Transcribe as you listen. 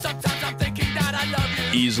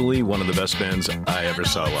Easily one of the best bands I ever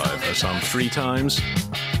saw live. I saw them 3 times.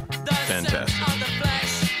 Fantastic.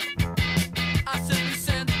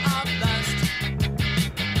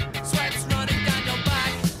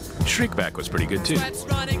 Shriekback was pretty good too.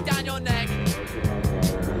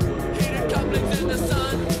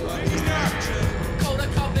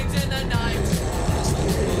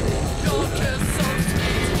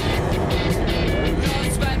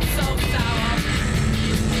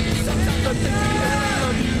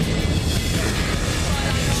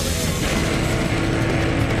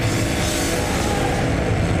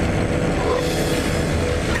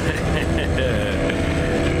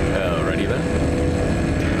 Alrighty then.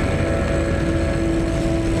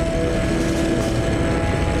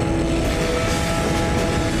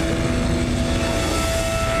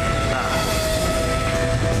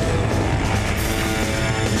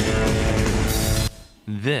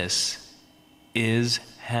 This is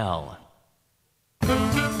hell.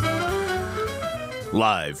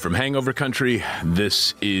 Live from Hangover Country,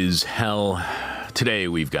 this is Hell. Today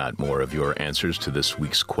we've got more of your answers to this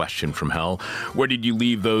week's question from Hell. Where did you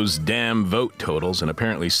leave those damn vote totals? And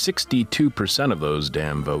apparently 62% of those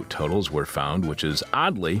damn vote totals were found, which is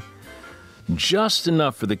oddly just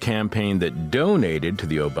enough for the campaign that donated to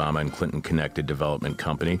the Obama and Clinton Connected Development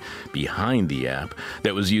Company behind the app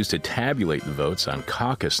that was used to tabulate the votes on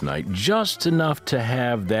caucus night, just enough to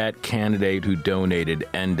have that candidate who donated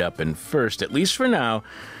end up in first, at least for now,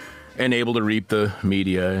 and able to reap the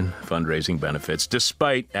media and fundraising benefits,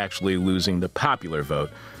 despite actually losing the popular vote,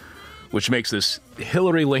 which makes this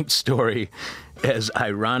Hillary-linked story as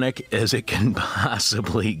ironic as it can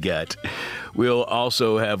possibly get. We'll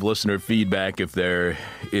also have listener feedback if there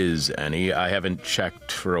is any. I haven't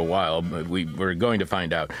checked for a while, but we're going to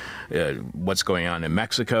find out what's going on in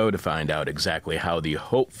Mexico, to find out exactly how the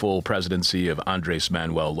hopeful presidency of Andres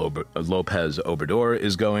Manuel Lopez Obrador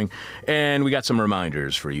is going. And we got some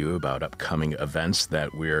reminders for you about upcoming events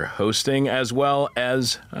that we're hosting, as well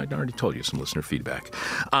as, I already told you, some listener feedback.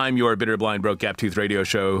 I'm your bitter, blind, broke, gap-toothed radio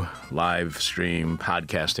show, live stream,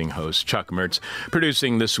 podcasting host, Chuck Mertz.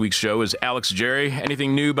 Producing this week's show is Alex Jerry.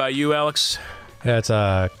 Anything new by you, Alex? Yeah, it's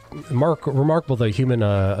remarkable, the human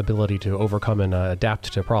ability to overcome and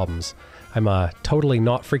adapt to problems. I'm totally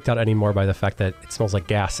not freaked out anymore by the fact that it smells like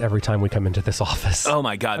gas every time we come into this office. Oh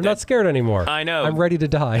my God. I'm not scared anymore. I know. I'm ready to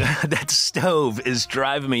die. That stove is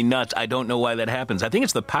driving me nuts. I don't know why that happens. I think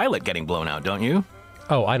it's the pilot getting blown out, don't you?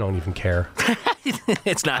 Oh, I don't even care.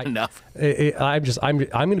 It's not enough. I'm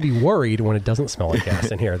going to be worried when it doesn't smell like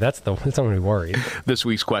gas in here. That's I'm going to be worried. This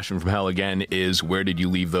week's question from Hell again is, where did you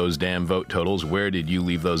leave those damn vote totals? Where did you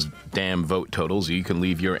leave those damn vote totals? You can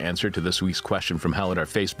leave your answer to this week's question from Hell at our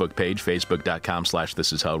Facebook page,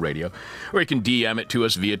 facebook.com/thisishellradio. Or you can DM it to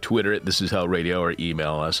us via Twitter at thisishellradio, or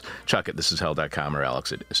email us, Chuck at thisishell.com, or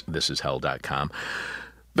Alex at thisishell.com.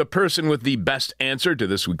 The person with the best answer to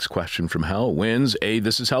this week's question from Hell wins a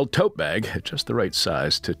This Is Hell tote bag, just the right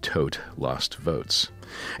size to tote lost votes.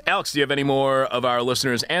 Alex, do you have any more of our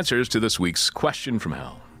listeners' answers to this week's question from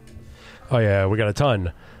Hell? Oh, yeah, we got a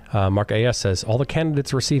ton. Mark A.S. says, all the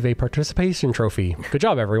candidates receive a participation trophy. Good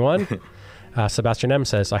job, everyone. Sebastian M.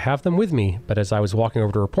 says, I have them with me, but as I was walking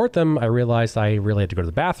over to report them, I realized I really had to go to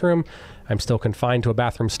the bathroom. I'm still confined to a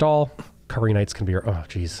bathroom stall. Recovery nights can be,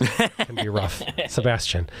 can be rough.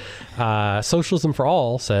 Sebastian. Socialism for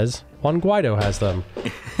All says, Juan Guaido has them.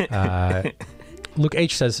 Luke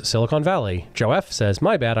H. says, Silicon Valley. Joe F. says,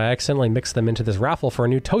 my bad, I accidentally mixed them into this raffle for a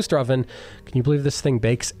new toaster oven. Can you believe this thing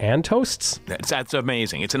bakes and toasts? That's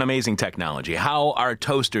amazing. It's an amazing technology. How are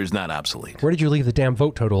toasters not obsolete? Where did you leave the damn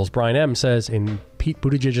vote totals? Brian M. says, in Pete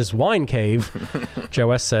Buttigieg's wine cave.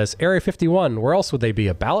 Joe S. says, Area 51, where else would they be?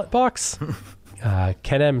 A ballot box?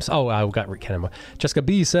 Ken M. I got Ken M. Jessica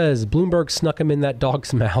B. says, Bloomberg snuck him in that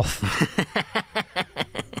dog's mouth.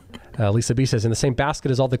 Lisa B. says, in the same basket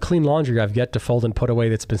as all the clean laundry I've yet to fold and put away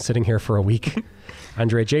that's been sitting here for a week.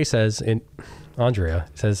 Andrea J. says, Andrea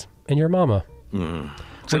says, in your mama.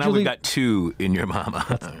 So now we've got 2 in your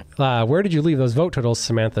mama. Where did you leave those vote totals?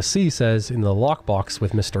 Samantha C. says, in the lockbox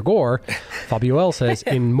with Mr. Gore. Fabio L. says,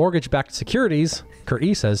 in mortgage-backed securities. Kurt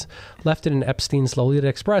E. says, left it in Epstein's Lolita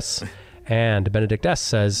Express. And Benedict S.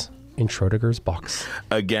 says, in Schrodinger's box.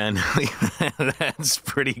 Again, that's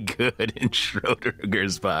pretty good, in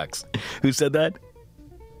Schrodinger's box. Who said that?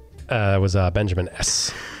 It was Benjamin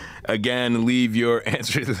S. Again, leave your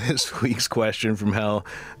answer to this week's question from hell.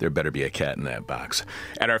 There better be a cat in that box.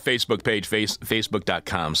 At our Facebook page,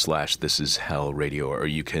 facebook.com/thisishellradio, or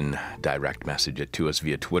you can direct message it to us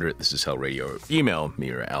via Twitter at thisishellradio, or email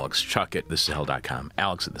me or Alex Chuck at thisishell.com,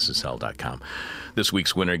 Alex at thisishell.com. This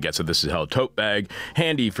week's winner gets a This Is Hell tote bag,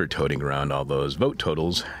 handy for toting around all those vote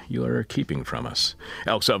totals you are keeping from us.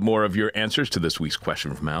 Alex will have more of your answers to this week's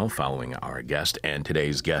question from hell following our guest, and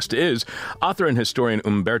today's guest is author and historian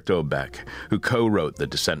Umberto Beck, who co-wrote the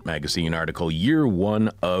Dissent magazine article Year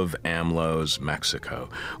One of AMLO's Mexico,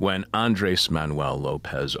 when Andres Manuel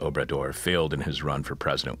Lopez Obrador failed in his run for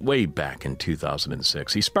president way back in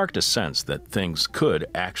 2006. He sparked a sense that things could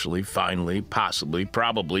actually, finally, possibly,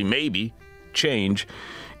 probably, maybe change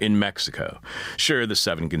in Mexico. Sure, the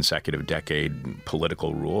 7 consecutive decade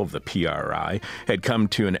political rule of the PRI had come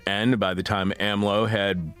to an end by the time AMLO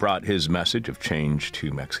had brought his message of change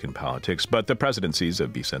to Mexican politics, but the presidencies of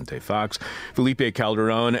Vicente Fox, Felipe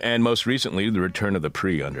Calderon, and most recently the return of the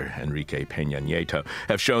PRI under Enrique Peña Nieto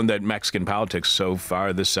have shown that Mexican politics so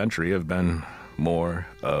far this century have been more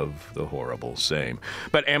of the horrible same.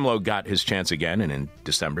 But AMLO got his chance again, and in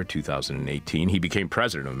December 2018, he became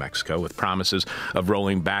president of Mexico with promises of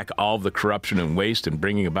rolling back all of the corruption and waste and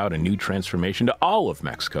bringing about a new transformation to all of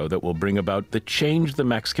Mexico that will bring about the change the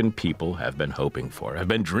Mexican people have been hoping for, have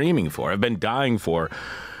been dreaming for, have been dying for,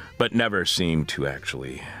 but never seemed to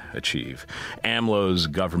actually achieve. AMLO's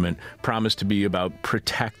government promised to be about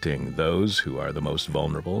protecting those who are the most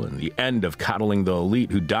vulnerable and the end of coddling the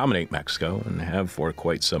elite who dominate Mexico and have for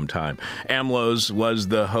quite some time. AMLO's was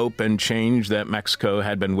the hope and change that Mexico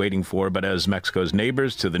had been waiting for, but as Mexico's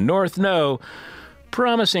neighbors to the north know,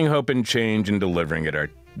 promising hope and change and delivering it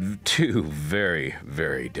are two very,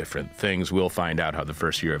 very different things. We'll find out how the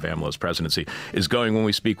first year of AMLO's presidency is going when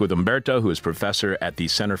we speak with Umberto, who is professor at the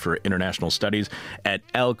Center for International Studies at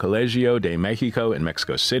El Colegio de Mexico in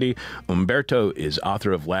Mexico City. Umberto is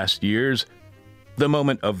author of last year's The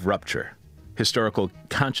Moment of Rupture, Historical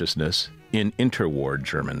Consciousness in Interwar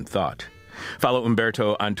German Thought. Follow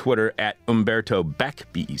Umberto on Twitter at Umberto Beck,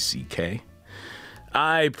 B-E-C-K.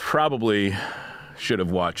 I probably should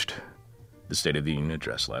have watched the State of the Union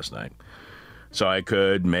address last night, so I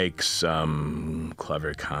could make some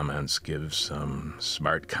clever comments, give some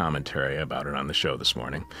smart commentary about it on the show this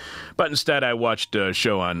morning. But instead, I watched a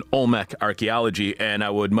show on Olmec archaeology, and I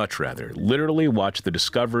would much rather literally watch the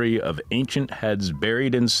discovery of ancient heads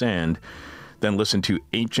buried in sand than listen to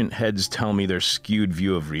ancient heads tell me their skewed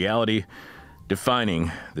view of reality,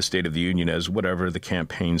 defining the State of the Union as whatever the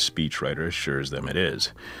campaign speechwriter assures them it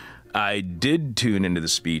is. I did tune into the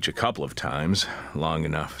speech a couple of times, long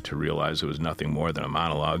enough to realize it was nothing more than a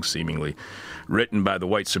monologue seemingly written by the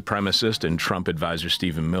white supremacist and Trump advisor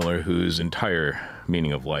Stephen Miller, whose entire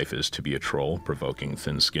meaning of life is to be a troll, provoking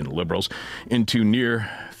thin-skinned liberals into near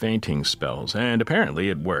fainting spells. And apparently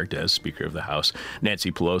it worked, as Speaker of the House Nancy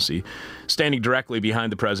Pelosi, standing directly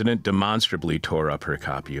behind the president, demonstrably tore up her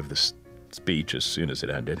copy of the speech as soon as it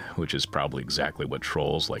ended, which is probably exactly what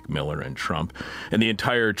trolls like Miller and Trump and the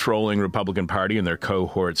entire trolling Republican Party and their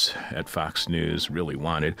cohorts at Fox News really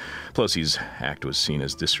wanted. Pelosi's act was seen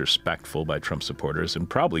as disrespectful by Trump supporters and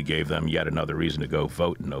probably gave them yet another reason to go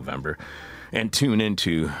vote in November and tune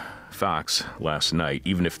into Fox last night,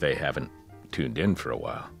 even if they haven't tuned in for a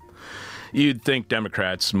while. You'd think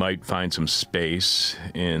Democrats might find some space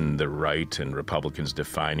in the right and Republicans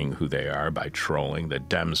defining who they are by trolling, that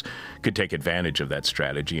Dems could take advantage of that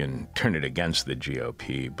strategy and turn it against the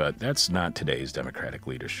GOP, but that's not today's Democratic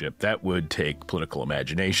leadership. That would take political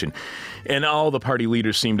imagination, and all the party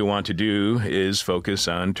leaders seem to want to do is focus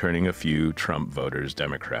on turning a few Trump voters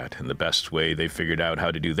Democrat, and the best way they figured out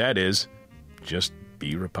how to do that is just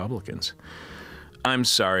be Republicans. I'm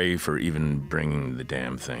sorry for even bringing the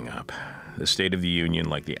damn thing up. The State of the Union,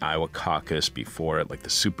 like the Iowa caucus before it, like the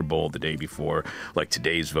Super Bowl the day before, like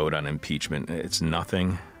today's vote on impeachment, it's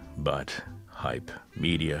nothing but hype,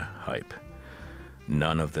 media hype.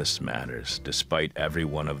 None of this matters, despite every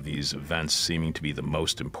one of these events seeming to be the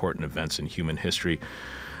most important events in human history.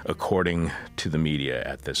 According to the media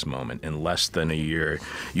at this moment, in less than a year,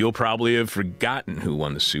 you'll probably have forgotten who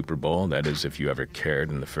won the Super Bowl. That is, if you ever cared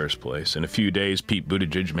in the first place. In a few days, Pete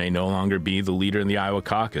Buttigieg may no longer be the leader in the Iowa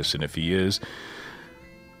caucus, and if he is,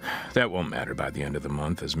 that won't matter by the end of the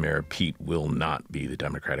month, as Mayor Pete will not be the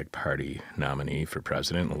Democratic Party nominee for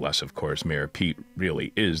president, unless, of course, Mayor Pete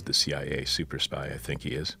really is the CIA super spy. I think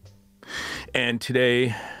he is. And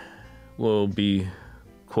today, we'll be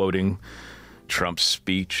quoting Trump's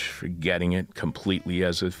speech, forgetting it completely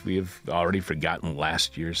as if we have already forgotten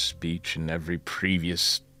last year's speech and every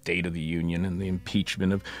previous State of the Union and the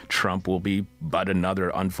impeachment of Trump will be but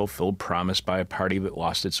another unfulfilled promise by a party that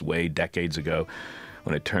lost its way decades ago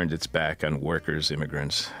when it turned its back on workers,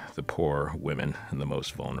 immigrants, the poor, women, and the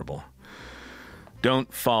most vulnerable.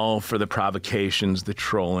 Don't fall for the provocations, the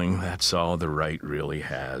trolling. That's all the right really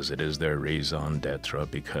has. It is their raison d'etre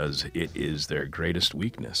because it is their greatest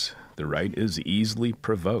weakness. The right is easily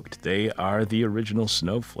provoked. They are the original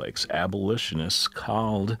snowflakes. Abolitionists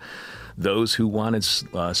called those who wanted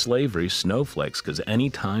slavery snowflakes because any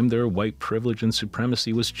time their white privilege and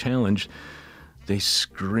supremacy was challenged, they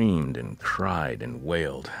screamed and cried and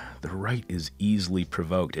wailed. The right is easily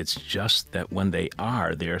provoked. It's just that when they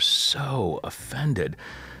are so offended.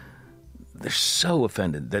 They're so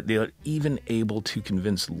offended that they're even able to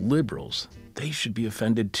convince liberals they should be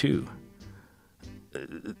offended too.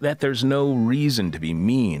 That there's no reason to be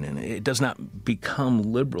mean, and it does not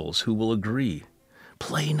become liberals who will agree.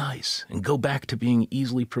 Play nice and go back to being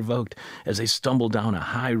easily provoked as they stumble down a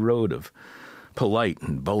high road of polite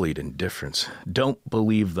and bullied indifference. Don't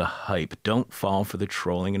believe the hype. Don't fall for the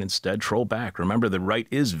trolling and instead troll back. Remember, the right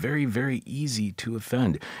is very, very easy to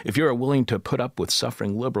offend. If you're willing to put up with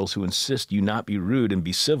suffering liberals who insist you not be rude and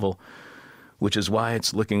be civil, which is why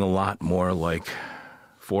it's looking a lot more like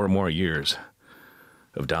 4 more years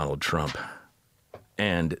of Donald Trump.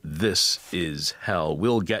 And this is hell.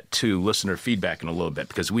 We'll get to listener feedback in a little bit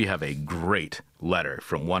because we have a great letter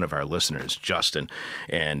from one of our listeners, Justin,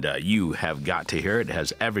 and you have got to hear it. It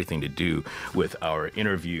has everything to do with our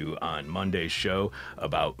interview on Monday's show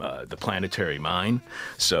about the planetary mind.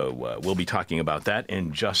 So we'll be talking about that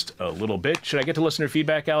in just a little bit. Should I get to listener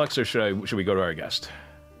feedback, Alex, or should we go to our guest?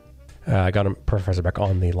 I got Professor Beck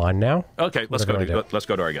on the line now. Okay, let's go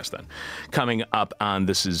to our guest then. Coming up on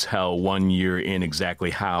This Is Hell, 1 year in exactly,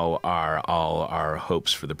 how are all our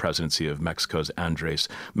hopes for the presidency of Mexico's Andrés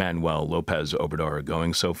Manuel López Obrador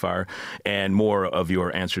going so far? And more of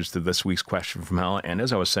your answers to this week's question from hell. And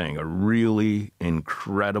as I was saying, a really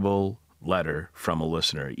incredible letter from a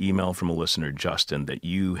listener, email from a listener, Justin, that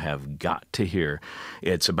you have got to hear.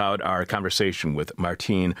 It's about our conversation with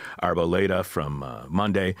Martin Arboleda from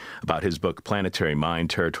Monday about his book, Planetary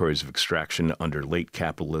Mind, Territories of Extraction Under Late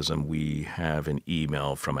Capitalism. We have an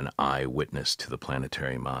email from an eyewitness to the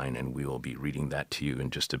planetary mind, and we will be reading that to you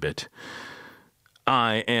in just a bit.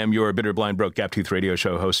 I am your bitter, blind, broke, gap-toothed radio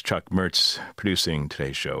show host, Chuck Mertz, producing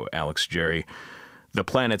today's show, Alex Jerry. The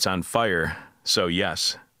planet's on fire, so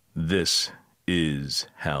yes, this is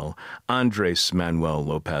hell. Andrés Manuel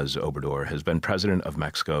López Obrador has been president of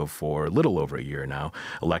Mexico for a little over a year now,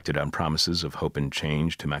 elected on promises of hope and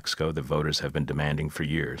change to Mexico that voters have been demanding for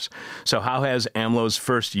years. So how has AMLO's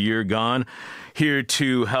first year gone? Here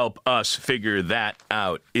to help us figure that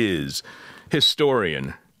out is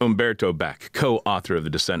historian Humberto Beck, co-author of the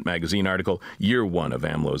Dissent magazine article, Year One of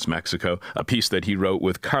AMLO's Mexico, a piece that he wrote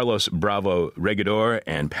with Carlos Bravo Regidor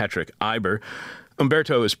and Patrick Iber.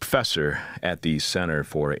 Humberto is professor at the Center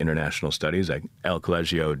for International Studies at El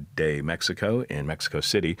Colegio de Mexico in Mexico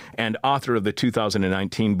City and author of the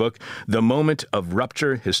 2019 book, The Moment of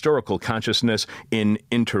Rupture, Historical Consciousness in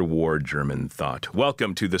Interwar German Thought.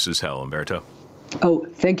 Welcome to This Is Hell, Humberto. Oh,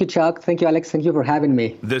 thank you, Chuck. Thank you, Alex. Thank you for having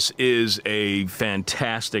me. This is a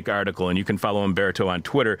fantastic article, and you can follow Humberto on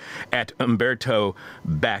Twitter at Humberto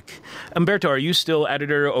Beck. Humberto, are you still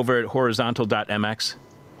editor over at horizontal.mx?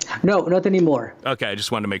 No, not anymore. Okay, I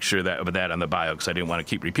just wanted to make sure that about that on the bio because I didn't want to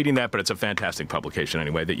keep repeating that, but it's a fantastic publication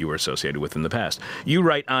anyway that you were associated with in the past. You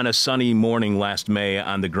write, on a sunny morning last May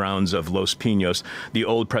on the grounds of Los Pinos, the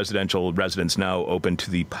old presidential residence now open to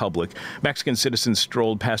the public, Mexican citizens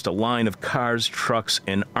strolled past a line of cars, trucks,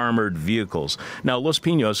 and armored vehicles. Now, Los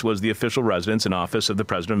Pinos was the official residence and office of the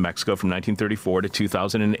President of Mexico from 1934 to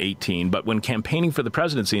 2018, but when campaigning for the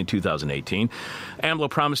presidency in 2018, AMLO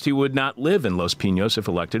promised he would not live in Los Pinos if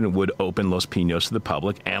elected and would open Los Pinos to the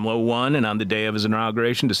public. AMLO won, and on the day of his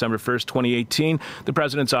inauguration, December 1st, 2018, the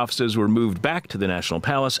president's offices were moved back to the National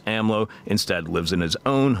Palace. AMLO instead lives in his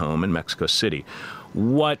own home in Mexico City.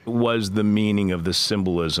 What was the meaning of the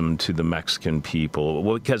symbolism to the Mexican people?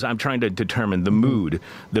 Well, because I'm trying to determine the mood,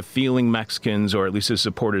 the feeling Mexicans, or at least his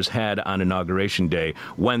supporters, had on Inauguration Day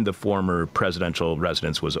when the former presidential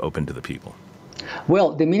residence was open to the people.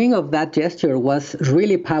 Well, the meaning of that gesture was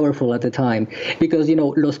really powerful at the time because,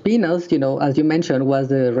 Los Pinos, as you mentioned, was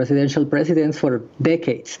the residential residence for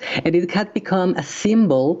decades. And it had become a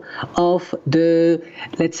symbol of the,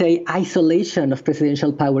 let's say, isolation of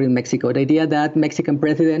presidential power in Mexico. The idea that Mexican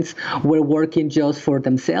presidents were working just for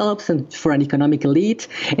themselves and for an economic elite.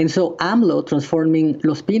 And so AMLO transforming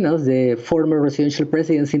Los Pinos, the former residential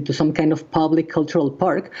residence, into some kind of public cultural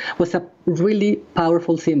park was a really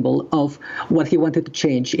powerful symbol of what he wanted to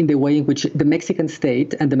change in the way in which the Mexican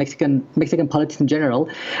state and the Mexican politics in general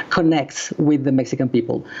connects with the Mexican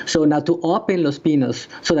people. So now to open Los Pinos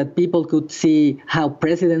so that people could see how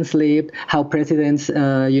presidents lived, how presidents,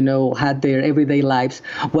 had their everyday lives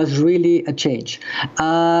was really a change.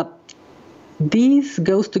 This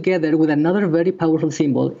goes together with another very powerful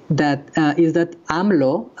symbol that is that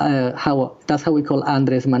AMLO, that's how we call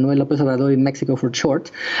Andres Manuel López Obrador in Mexico for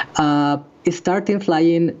short, is starting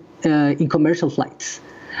flying in commercial flights.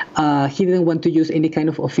 He didn't want to use any kind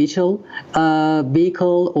of official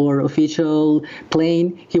vehicle or official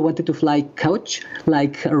plane. He wanted to fly coach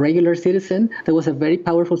like a regular citizen. That was a very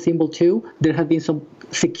powerful symbol too. There have been some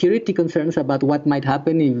security concerns about what might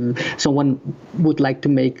happen if someone would like to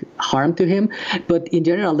make harm to him. But in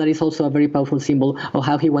general, that is also a very powerful symbol of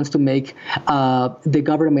how he wants to make the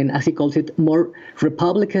government, as he calls it, more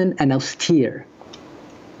Republican and austere.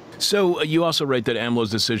 So you also write that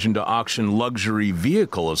AMLO's decision to auction luxury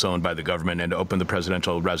vehicles owned by the government and to open the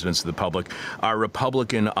presidential residence to the public are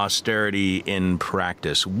Republican austerity in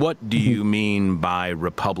practice. What do you mean by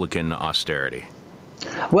Republican austerity?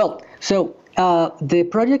 Well, so the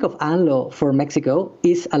project of AMLO for Mexico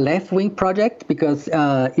is a left-wing project because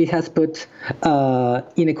it has put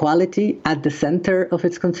inequality at the center of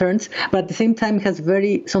its concerns, but at the same time it has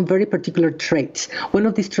some very particular traits. One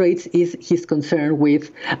of these traits is his concern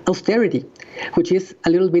with austerity, which is a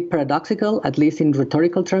little bit paradoxical, at least in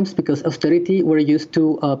rhetorical terms, because austerity we're used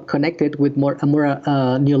to connect it with a more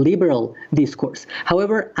neoliberal discourse.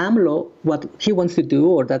 However, AMLO, what he wants to do,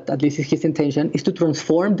 or that at least is his intention, is to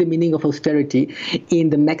transform the meaning of austerity in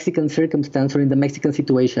the Mexican circumstance or in the Mexican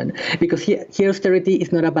situation. Because here austerity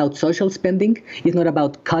is not about social spending, it's not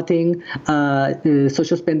about cutting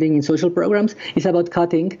social spending in social programs, it's about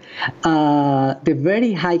cutting the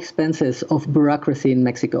very high expenses of bureaucracy in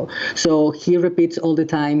Mexico. So he repeats all the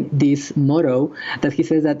time this motto that he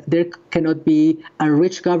says that there cannot be a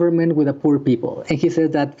rich government with a poor people. And he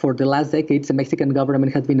says that for the last decades, the Mexican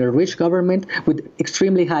government has been a rich government with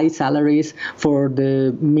extremely high salaries for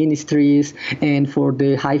the ministries and for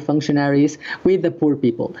the high functionaries with the poor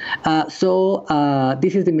people. So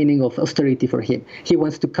this is the meaning of austerity for him. He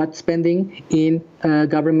wants to cut spending in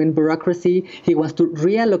government bureaucracy. He wants to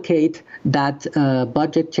reallocate that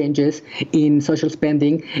budget changes in social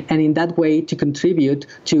spending, and in that way to contribute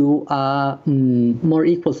to a more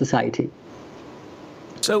equal society.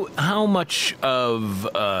 So how much of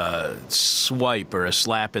a swipe or a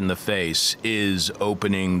slap in the face is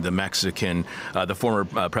opening the former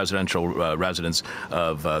presidential residence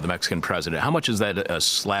of the Mexican president? How much is that a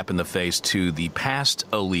slap in the face to the past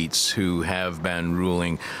elites who have been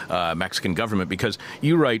ruling Mexican government? Because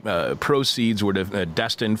you write proceeds were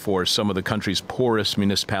destined for some of the country's poorest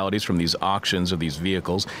municipalities from these auctions of these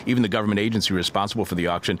vehicles. Even the government agency responsible for the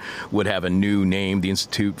auction would have a new name, the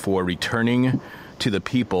Institute for Returning to the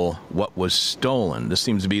People what was stolen. This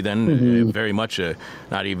seems to be then very much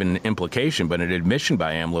not even an implication, but an admission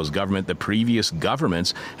by AMLO's government. The previous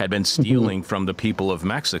governments had been stealing from the people of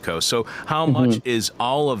Mexico. So how much is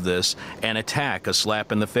all of this an attack, a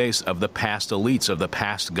slap in the face of the past elites, of the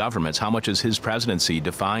past governments? How much is his presidency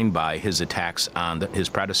defined by his attacks on his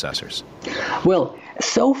predecessors? Well,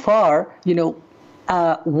 so far,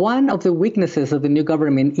 one of the weaknesses of the new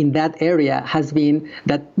government in that area has been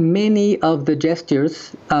that many of the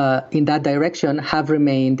gestures in that direction have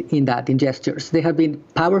remained in gestures. They have been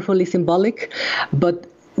powerfully symbolic, but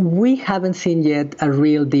we haven't seen yet a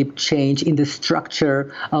real deep change in the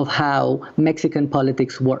structure of how Mexican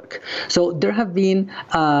politics work. So there have been,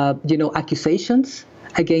 accusations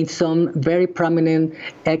against some very prominent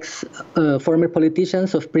former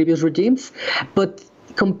politicians of previous regimes, but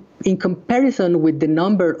in comparison with the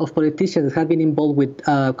number of politicians that have been involved with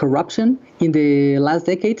corruption in the last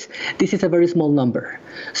decades, this is a very small number.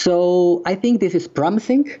 So I think this is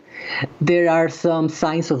promising. There are some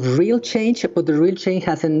signs of real change, but the real change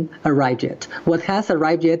hasn't arrived yet. What has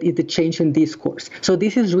arrived yet is the change in discourse. So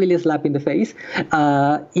this is really a slap in the face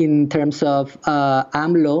in terms of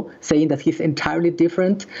AMLO saying that he's entirely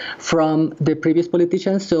different from the previous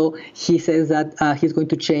politicians. So he says that he's going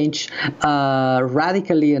to change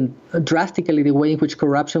radically and drastically the way in which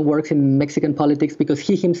corruption works in Mexican politics, because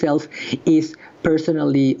he himself is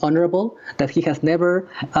personally honorable, that he has never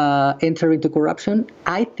entered into corruption.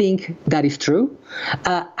 I think that is true.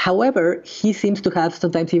 However, he seems to have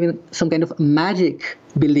sometimes even some kind of magic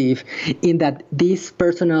belief in that this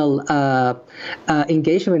personal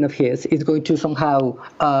engagement of his is going to somehow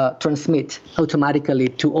transmit automatically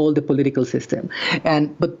to all the political system.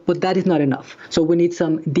 But that is not enough. So we need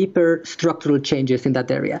some deeper structural changes in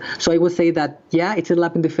that area. So I would say that, yeah, it's a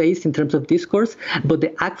slap in the face in terms of discourse, but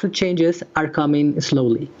the actual changes are coming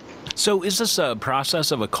slowly. So is this a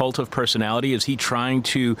process of a cult of personality? Is he trying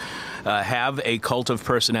to have a cult of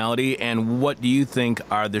personality? And what do you think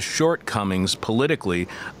are the shortcomings politically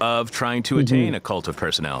of trying to attain a cult of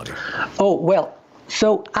personality? Oh, well,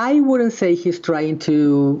 so I wouldn't say he's trying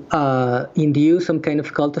to induce some kind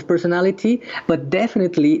of cult of personality, but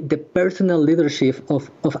definitely the personal leadership of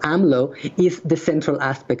AMLO is the central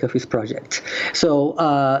aspect of his project. So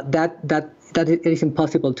that it is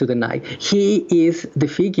impossible to deny. He is the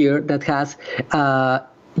figure that has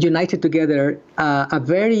united together a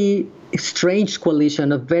very strange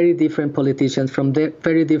coalition of very different politicians from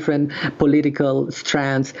very different political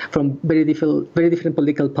strands, from very different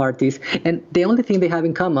political parties. And the only thing they have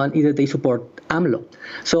in common is that they support AMLO.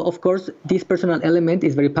 So, of course, this personal element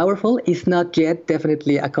is very powerful. It's not yet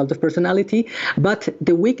definitely a cult of personality, but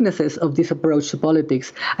the weaknesses of this approach to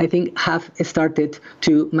politics, I think, have started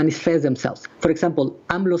to manifest themselves. For example,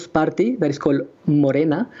 AMLO's party, that is called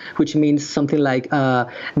Morena, which means something like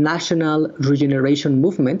National Regeneration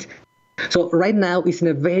Movement. So right now it's in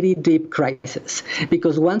a very deep crisis,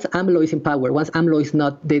 because once AMLO is in power, once AMLO is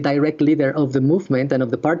not the direct leader of the movement and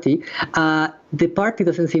of the party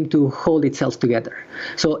doesn't seem to hold itself together.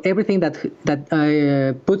 So everything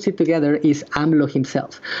that puts it together is AMLO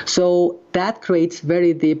himself. So that creates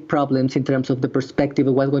very deep problems in terms of the perspective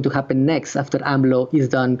of what's going to happen next after AMLO is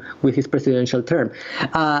done with his presidential term.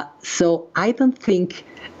 So I don't think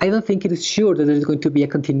it is sure that there is going to be a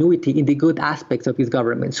continuity in the good aspects of his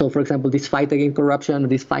government. So, for example, this fight against corruption,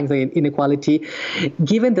 this fight against inequality,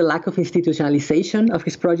 given the lack of institutionalization of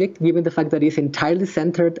his project, given the fact that it's entirely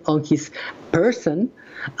centered on his person,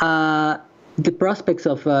 the prospects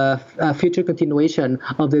of future continuation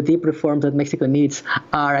of the deep reforms that Mexico needs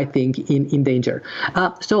are, I think, in danger.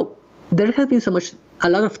 So there has been a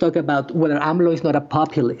lot of talk about whether AMLO is not a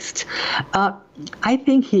populist. I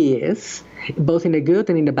think he is, both in a good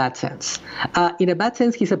and in a bad sense. In a bad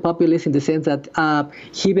sense, he's a populist in the sense that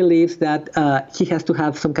he believes that he has to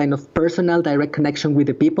have some kind of personal, direct connection with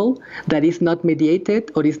the people that is not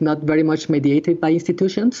mediated or is not very much mediated by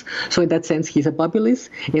institutions. So in that sense, he's a populist,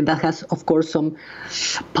 and that has, of course, some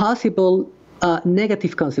possible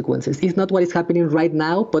negative consequences. It's not what is happening right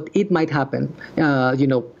now, but it might happen.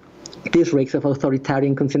 These risks of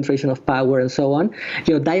authoritarian concentration of power and so on.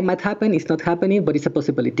 That might happen. It's not happening, but it's a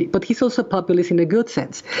possibility. But he's also a populist in a good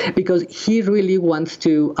sense, because he really wants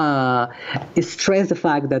to stress the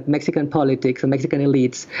fact that Mexican politics and Mexican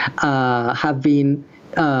elites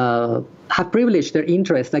have privileged their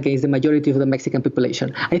interest against the majority of the Mexican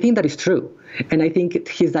population. I think that is true, and I think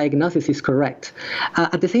his diagnosis is correct.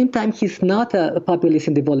 At the same time, he's not a populist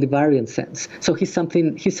in the Bolivarian sense. So he's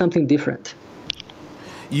something different.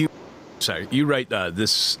 You write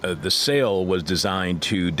the sale was designed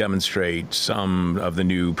to demonstrate some of the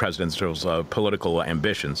new president's political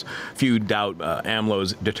ambitions. Few doubt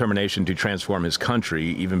AMLO's determination to transform his country.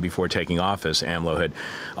 Even before taking office, AMLO had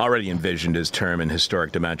already envisioned his term in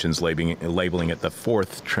historic dimensions, labeling it the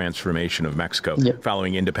fourth transformation of Mexico,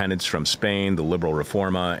 following independence from Spain, the liberal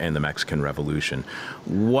Reforma, and the Mexican Revolution.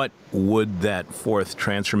 What would that fourth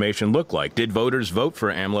transformation look like? Did voters vote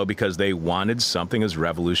for AMLO because they wanted something as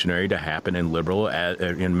revolutionary to happen in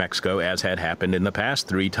in Mexico as had happened in the past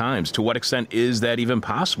 3 times? To what extent is that even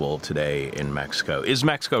possible today in Mexico? Is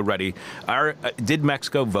Mexico ready? Did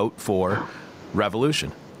Mexico vote for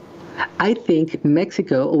revolution? I think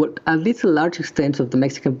Mexico, or at least a large extent of the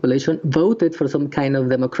Mexican population, voted for some kind of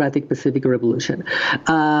democratic Pacific revolution.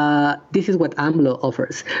 This is what AMLO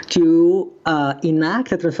offers, to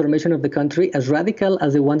enact a transformation of the country as radical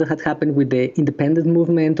as the one that had happened with the independence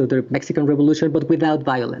movement or the Mexican Revolution, but without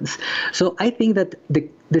violence. So I think that the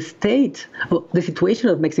situation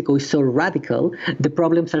of Mexico is so radical, the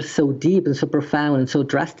problems are so deep and so profound and so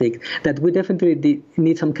drastic that we definitely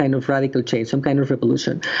need some kind of radical change, some kind of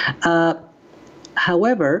revolution.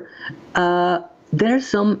 However, there are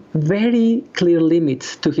some very clear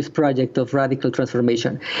limits to his project of radical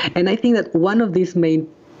transformation. And I think that one of these main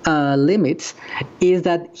limits is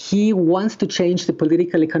that he wants to change the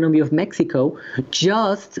political economy of Mexico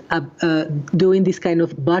just doing this kind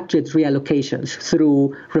of budget reallocations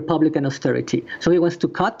through Republican austerity. So he wants to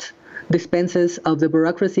cut the expenses of the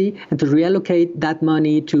bureaucracy and to reallocate that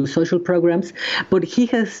money to social programs. But he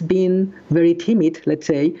has been very timid, let's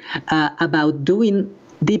say, about doing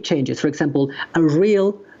deep changes. For example,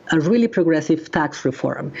 a really progressive tax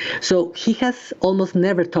reform. So he has almost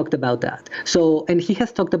never talked about that. And he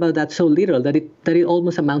has talked about that so little that it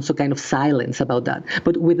almost amounts to kind of silence about that.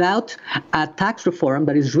 But without a tax reform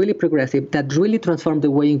that is really progressive, that really transforms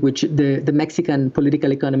the way in which the Mexican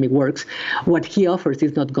political economy works, what he offers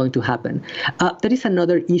is not going to happen. There is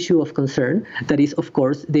another issue of concern that is, of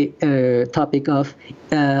course, the topic of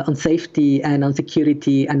unsafety and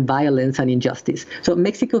insecurity and violence and injustice. So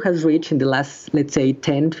Mexico has reached in the last, let's say,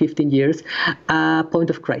 10, 15 years, a point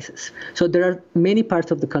of crisis. So there are many parts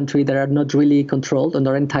of the country that are not really controlled or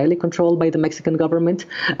not entirely controlled by the Mexican government,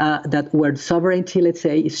 that where sovereignty, let's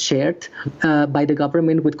say, is shared by the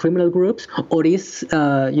government with criminal groups or is,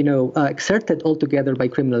 exerted altogether by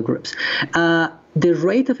criminal groups. The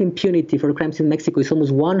rate of impunity for crimes in Mexico is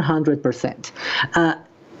almost 100%.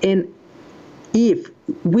 And if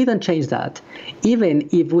we don't change that, even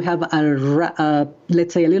if we have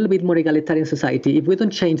let's say, a little bit more egalitarian society, if we don't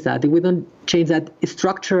change that, if we don't change that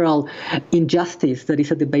structural injustice that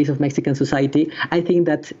is at the base of Mexican society, I think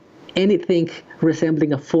that anything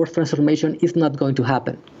resembling a fourth transformation is not going to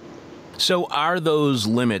happen. So are those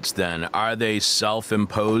limits then, are they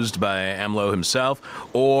self-imposed by AMLO himself,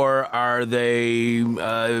 or are they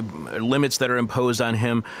limits that are imposed on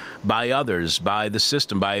him by others, by the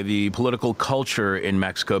system, by the political culture in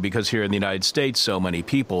Mexico? Because here in the United States, so many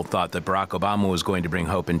people thought that Barack Obama was going to bring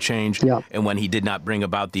hope and change. Yeah. And when he did not bring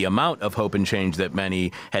about the amount of hope and change that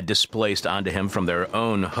many had displaced onto him from their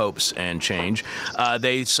own hopes and change,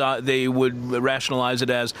 they would rationalize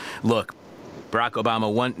it as, look, Barack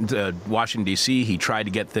Obama went to Washington, D.C. He tried to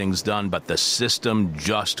get things done, but the system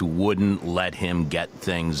just wouldn't let him get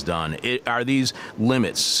things done. Are these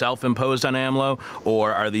limits self-imposed on AMLO,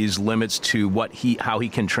 or are these limits to how he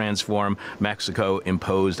can transform Mexico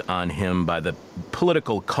imposed on him by the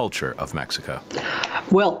political culture of Mexico?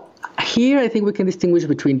 Well, here I think we can distinguish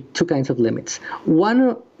between two kinds of limits.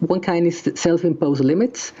 One kind is self-imposed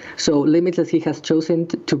limits, so limits that he has chosen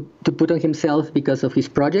to put on himself because of his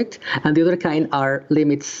project, and the other kind are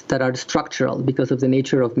limits that are structural because of the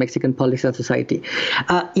nature of Mexican politics and society.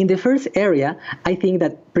 In the first area, I think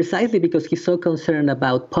that precisely because he's so concerned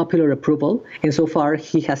about popular approval, and so far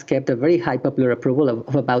he has kept a very high popular approval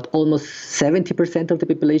of about almost 70% of the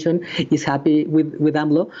population is happy with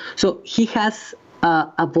AMLO, so he has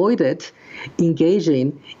avoided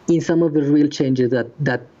engaging in some of the real changes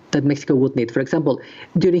that Mexico would need. For example,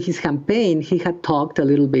 during his campaign, he had talked a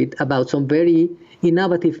little bit about some very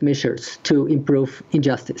innovative measures to improve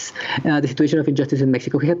injustice, the situation of injustice in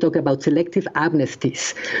Mexico. He had talked about selective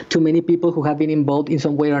amnesties to many people who have been involved in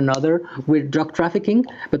some way or another with drug trafficking,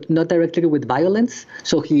 but not directly with violence.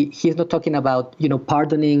 So he's not talking about,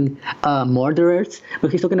 pardoning murderers,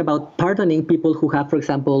 but he's talking about pardoning people who have, for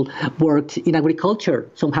example, worked in agriculture,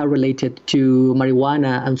 somehow related to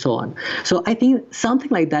marijuana and so on. So I think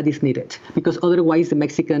something like that is needed, because otherwise the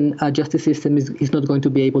Mexican justice system is not going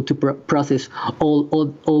to be able to process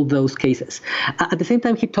all those cases. At the same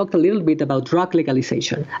time, he talked a little bit about drug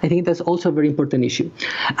legalization. I think that's also a very important issue.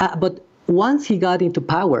 But once he got into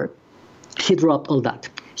power, he dropped all that.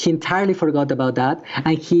 He entirely forgot about that,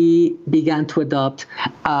 and he began to adopt,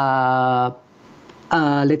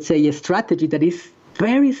 let's say, a strategy that is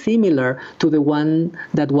very similar to the one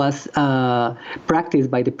that was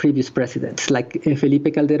practiced by the previous presidents, like Felipe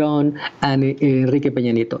Calderón and Enrique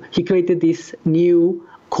Peña Nieto. He created this new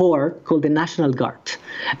corps called the National Guard,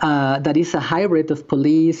 that is a hybrid of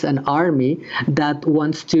police and army that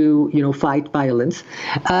wants to, fight violence,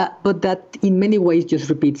 but that in many ways just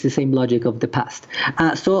repeats the same logic of the past.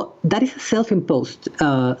 So that is a self-imposed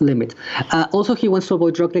limit. Also, he wants to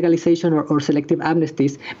avoid drug legalization or selective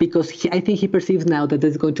amnesties because I think he perceives now that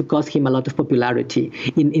this is going to cost him a lot of popularity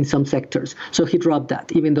in some sectors. So he dropped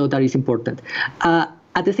that, even though that is important.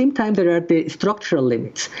 At the same time, there are the structural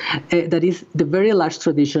limits. That is the very large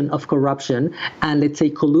tradition of corruption and, let's say,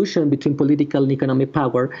 collusion between political and economic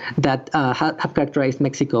power that have characterized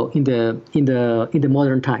Mexico in the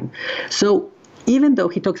modern time. So even though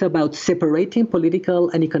he talks about separating political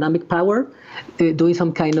and economic power, doing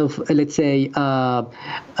some kind of, let's say,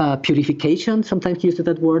 purification, sometimes he uses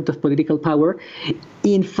that word, of political power,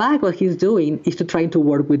 in fact, what he's doing is to trying to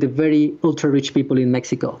work with the very ultra-rich people in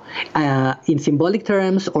Mexico in symbolic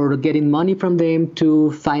terms, or getting money from them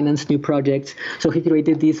to finance new projects. So he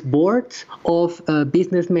created these boards of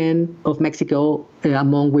businessmen of Mexico,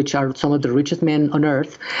 among which are some of the richest men on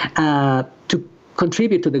earth, to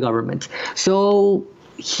contribute to the government. So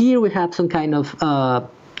here we have some kind of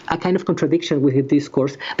a kind of contradiction with his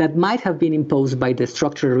discourse that might have been imposed by the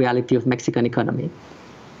structural reality of Mexican economy.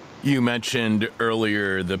 You mentioned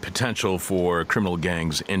earlier the potential for criminal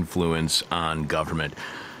gangs' influence on government.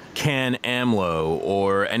 Can AMLO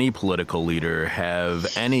or any political leader have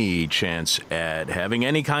any chance at having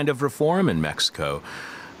any kind of reform in Mexico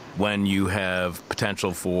when you have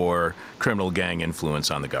potential for criminal gang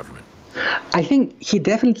influence on the government? I think he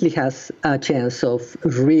definitely has a chance of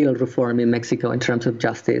real reform in Mexico in terms of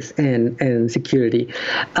justice and security.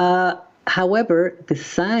 However, the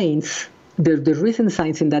signs, the recent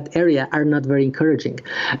signs in that area are not very encouraging.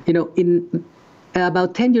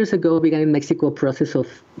 About 10 years ago began in Mexico a process of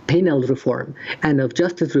penal reform and of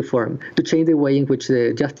justice reform to change the way in which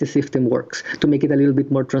the justice system works, to make it a little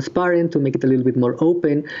bit more transparent, to make it a little bit more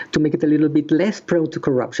open, to make it a little bit less prone to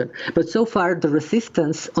corruption. But so far, the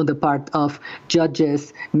resistance on the part of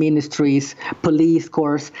judges, ministries, police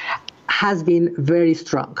corps has been very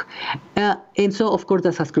strong. And so, of course,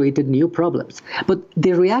 that has created new problems. But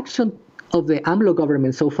the reaction of the AMLO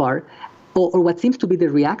government so far, or what seems to be the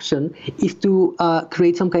reaction, is to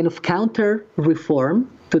create some kind of counter reform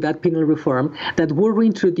to that penal reform that will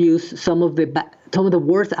reintroduce some of the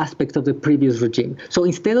worst aspects of the previous regime. So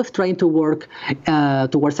instead of trying to work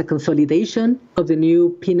towards a consolidation of the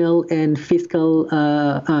new penal and fiscal,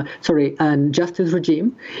 and justice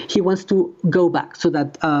regime, he wants to go back so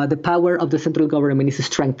that the power of the central government is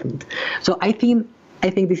strengthened. So I think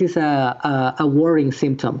this is a worrying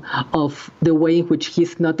symptom of the way in which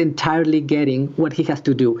he's not entirely getting what he has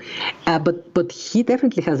to do. But he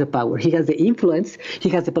definitely has the power. He has the influence. He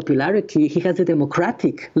has the popularity. He has the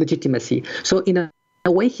democratic legitimacy. So in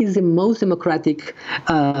a way, he's the most democratic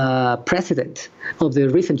president of the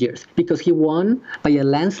recent years because he won by a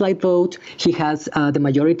landslide vote. He has the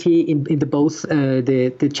majority in both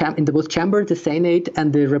chambers, the Senate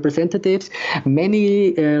and the representatives.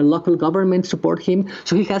 Many local governments support him.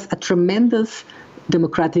 So he has a tremendous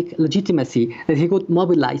democratic legitimacy that he could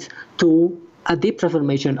mobilize to a deep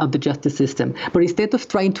transformation of the justice system. But instead of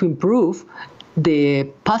trying to improve the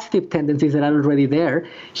positive tendencies that are already there,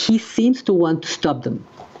 he seems to want to stop them.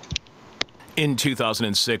 In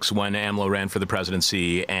 2006, when AMLO ran for the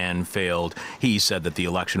presidency and failed, he said that the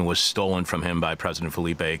election was stolen from him by President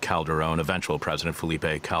Felipe Calderon, eventual President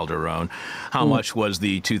Felipe Calderon. How much was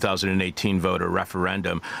the 2018 vote or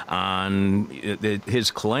referendum on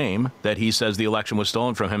his claim that he says the election was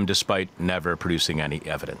stolen from him despite never producing any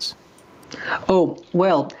evidence? Oh,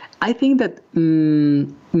 well, I think that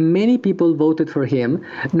many people voted for him,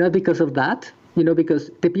 not because of that, because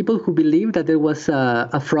the people who believe that there was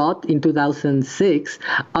a fraud in 2006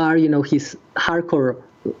 are, his hardcore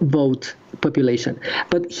vote population.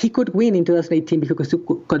 But he could win in 2018 because he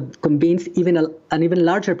could convince an even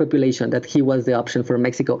larger population that he was the option for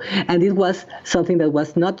Mexico. And it was something that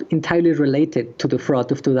was not entirely related to the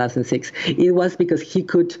fraud of 2006. It was because he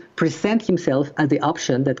could present himself as the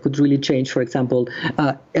option that could really change, for example,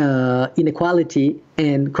 inequality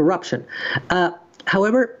and corruption.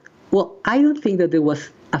 However, I don't think that there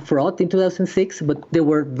was a fraud in 2006, but there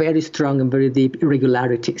were very strong and very deep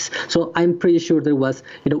irregularities. So I'm pretty sure there was,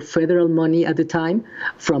 federal money at the time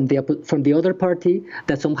from the other party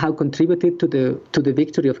that somehow contributed to the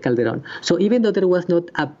victory of Calderon. So even though there was not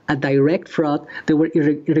a direct fraud, there were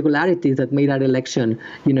irregularities that made that election,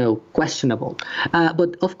 questionable.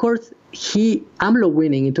 But of course, AMLO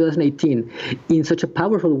winning in 2018 in such a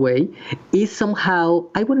powerful way is somehow,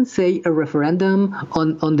 I wouldn't say a referendum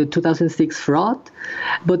on the 2006 fraud,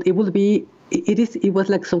 but it was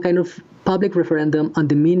like some kind of public referendum on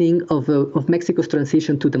the meaning of Mexico's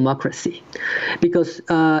transition to democracy. Because,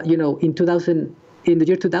 in the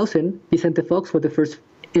year 2000, Vicente Fox was the first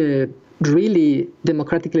really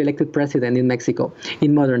democratically elected president in Mexico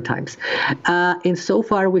in modern times. And so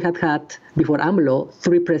far we had before AMLO,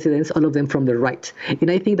 3 presidents, all of them from the right.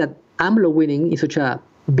 And I think that AMLO winning in such a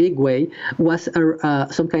big way was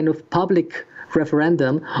some kind of public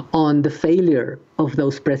referendum on the failure of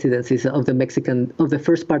those presidencies of the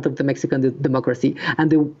first part of the Mexican democracy, and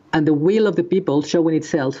the will of the people showing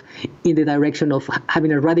itself in the direction of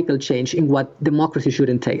having a radical change in what democracy should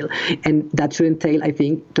entail. And that should entail, I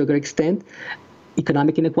think, to a great extent,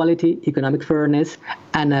 economic inequality, economic fairness,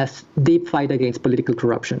 and a deep fight against political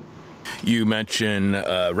corruption. You mention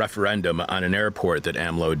a referendum on an airport that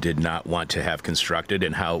AMLO did not want to have constructed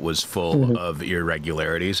and how it was full of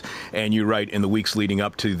irregularities. And you write, in the weeks leading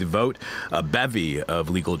up to the vote, a bevy of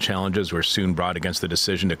legal challenges were soon brought against the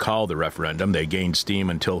decision to call the referendum. They gained steam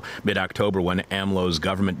until mid-October when AMLO's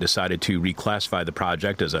government decided to reclassify the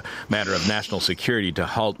project as a matter of national security to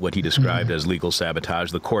halt what he described as legal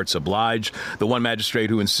sabotage. The courts obliged. The one magistrate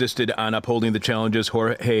who insisted on upholding the challenges,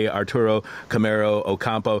 Jorge Arturo Camero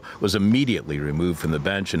Ocampo, was immediately removed from the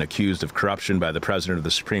bench and accused of corruption by the president of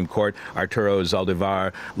the Supreme Court, Arturo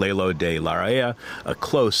Zaldivar Lelo de Larrea, a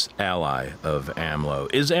close ally of AMLO.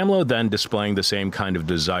 Is AMLO then displaying the same kind of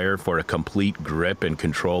desire for a complete grip and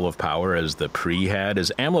control of power as the PRI had?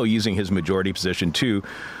 Is AMLO using his majority position too,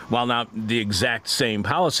 while not the exact same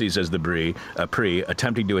policies as the PRI,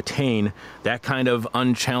 attempting to attain that kind of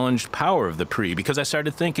unchallenged power of the PRI? Because I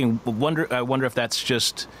started thinking, I wonder if that's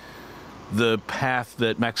just the path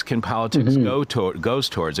that Mexican politics goes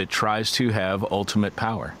towards. It tries to have ultimate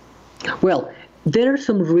power. Well, there are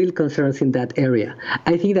some real concerns in that area.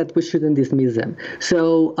 I think that we shouldn't dismiss them.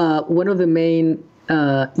 So one of the main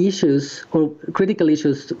issues or critical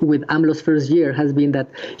issues with AMLO's first year has been that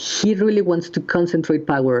he really wants to concentrate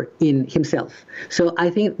power in himself. So I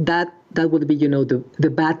think that would be, the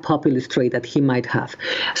bad populist trait that he might have.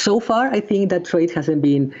 So far, I think that trait hasn't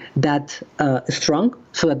been that strong,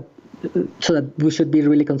 so that we should be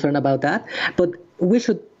really concerned about that. But we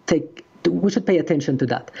should pay attention to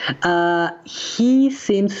that. He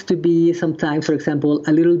seems to be sometimes, for example,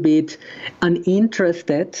 a little bit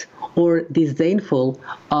uninterested or disdainful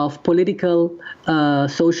of political,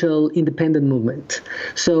 social, independent movement.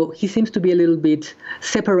 So he seems to be a little bit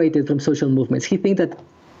separated from social movements. He thinks that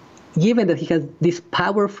given that he has this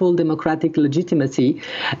powerful democratic legitimacy,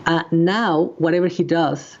 now whatever he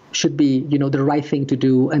does should be, the right thing to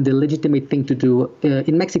do and the legitimate thing to do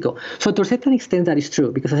in Mexico. So to a certain extent, that is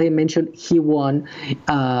true, because as I mentioned, he won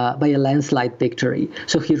by a landslide victory.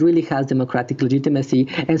 So he really has democratic legitimacy.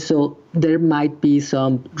 And so there might be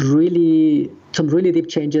some really deep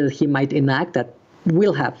changes that he might enact that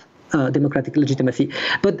will have democratic legitimacy.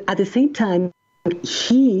 But at the same time,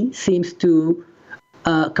 he seems to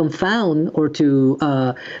confound or to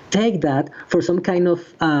take that for some kind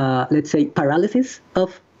of, let's say, paralysis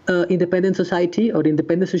of independent society or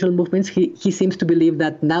independent social movements. He seems to believe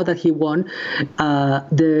that now that he won,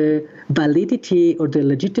 the validity or the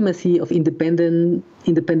legitimacy of independent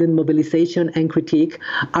mobilization and critique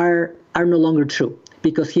are no longer true,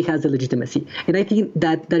 because he has the legitimacy. And I think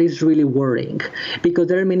that is really worrying, because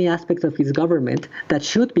there are many aspects of his government that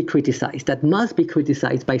should be criticized, that must be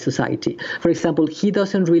criticized by society. For example, he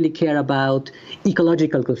doesn't really care about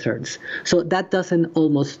ecological concerns. So that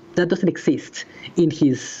doesn't exist in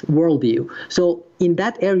his worldview. So in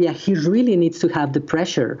that area, he really needs to have the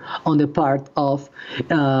pressure on the part of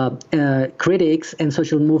critics and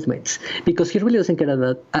social movements, because he really doesn't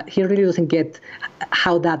get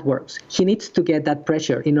how that works. He needs to get that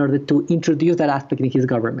pressure in order to introduce that aspect in his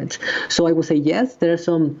government. So I would say, yes, there are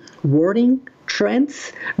some worrying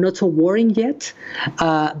trends, not so worrying yet,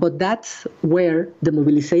 but that's where the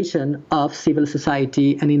mobilization of civil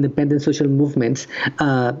society and independent social movements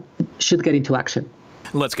should get into action.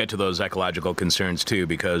 Let's get to those ecological concerns, too,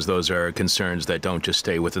 because those are concerns that don't just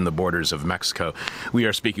stay within the borders of Mexico. We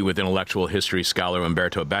are speaking with intellectual history scholar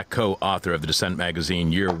Humberto Beck, co-author of the Dissent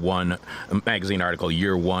magazine article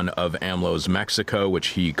Year One of AMLO's Mexico, which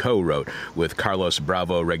he co-wrote with Carlos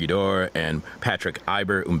Bravo Regidor and Patrick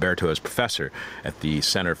Iber. Humberto is professor at the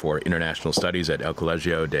Center for International Studies at El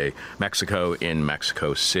Colegio de Mexico in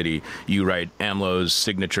Mexico City. You write AMLO's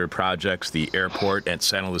signature projects, the airport at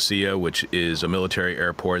Santa Lucia, which is a military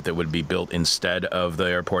airport that would be built instead of the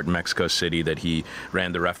airport in Mexico City that he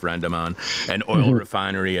ran the referendum on, an oil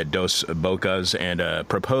refinery at Dos Bocas, and a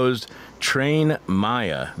proposed Tren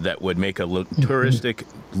Maya that would make a touristic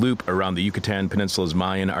loop around the Yucatan Peninsula's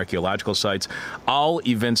Mayan archaeological sites, all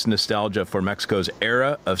evince nostalgia for Mexico's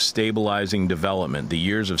era of stabilizing development, the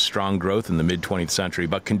years of strong growth in the mid-20th century.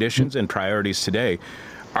 But conditions and priorities today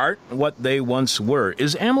aren't what they once were.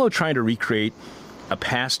 Is AMLO trying to recreate a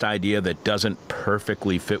past idea that doesn't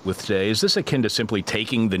perfectly fit with today? Is this akin to simply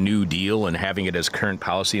taking the New Deal and having it as current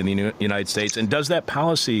policy in the United States? And does that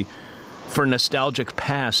policy for nostalgic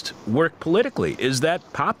past work politically? Is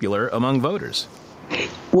that popular among voters?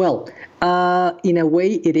 Well, in a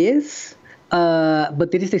way it is,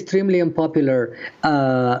 but it is extremely unpopular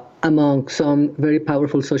among some very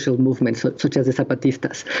powerful social movements, such as the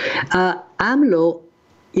Zapatistas. AMLO,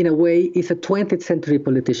 in a way, is a 20th century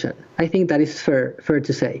politician. I think that is fair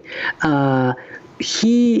to say.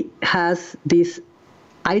 He has this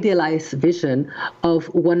idealized vision of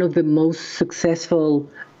one of the most successful,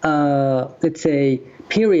 let's say,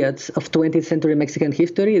 periods of 20th century Mexican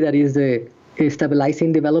history, that is the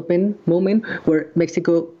stabilizing development moment, where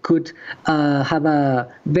Mexico could have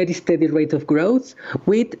a very steady rate of growth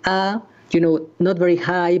with a, not very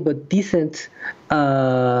high but decent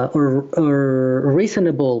or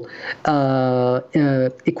reasonable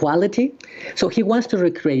equality. So he wants to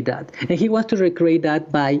recreate that, and he wants to recreate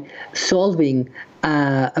that by solving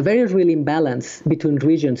a very real imbalance between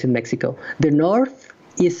regions in Mexico. The north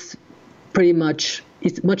is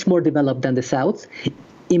much more developed than the south,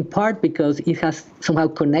 in part because it has somehow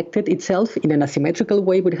connected itself in an asymmetrical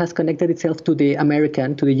way, but it has connected itself to the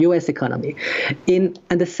U.S. economy. And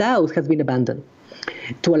the South has been abandoned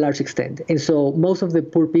to a large extent. And so most of the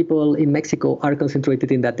poor people in Mexico are concentrated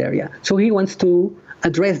in that area. So he wants to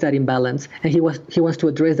address that imbalance, and he wants to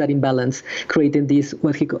address that imbalance, creating these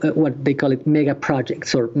what they call it mega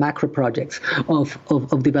projects or macro projects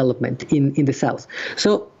of development in the South.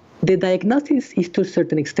 So the diagnosis is to a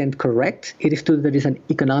certain extent correct. It is true that there is an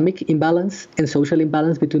economic imbalance and social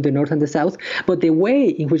imbalance between the North and the South, but the way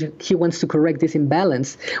in which he wants to correct this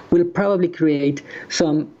imbalance will probably create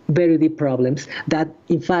some very deep problems that,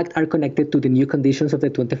 in fact, are connected to the new conditions of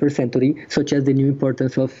the 21st century, such as the new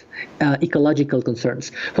importance of ecological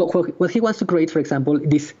concerns. What he wants to create, for example,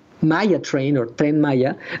 this Maya train or Tren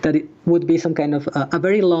Maya, that it would be some kind of a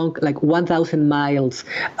very long, like 1,000 miles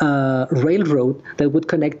railroad that would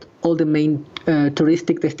connect all the main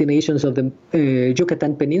touristic destinations of the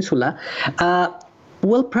Yucatan Peninsula,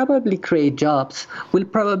 will probably create jobs, will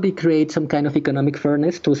probably create some kind of economic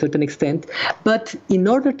fairness to a certain extent. But in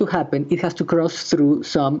order to happen, it has to cross through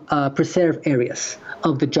some preserved areas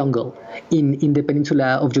of the jungle in the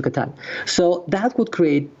peninsula of Yucatan. So that would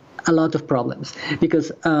create a lot of problems,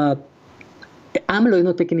 because AMLO is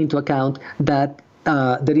not taking into account that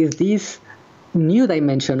there is this new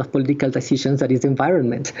dimension of political decisions, that is the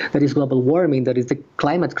environment, that is global warming, that is the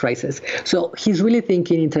climate crisis. So he's really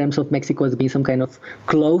thinking in terms of Mexico as being some kind of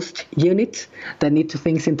closed unit that needs to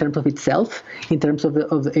think in terms of itself, in terms of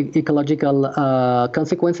the ecological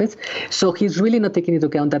consequences. So he's really not taking into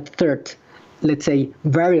account that third, let's say,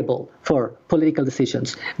 variable for political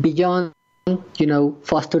decisions beyond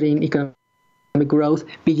fostering economic growth,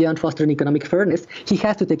 beyond fostering economic fairness. He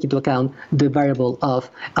has to take into account the variable of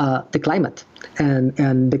the climate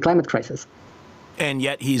and the climate crisis. And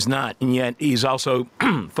yet he's not. And yet he's also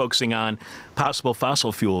focusing on possible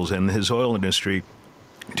fossil fuels and his oil industry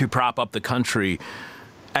to prop up the country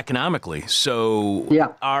economically. So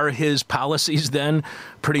Are his policies then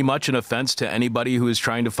pretty much an offense to anybody who is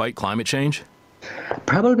trying to fight climate change?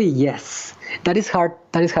 Probably yes. That is hard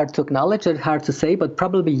to acknowledge, it's hard to say, but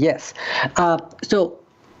probably yes. So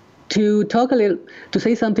to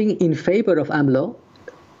say something in favor of AMLO,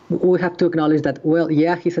 we have to acknowledge that,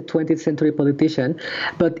 he's a 20th century politician,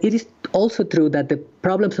 but it is also true that the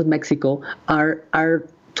problems of Mexico are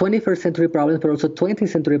 21st century problems, but also 20th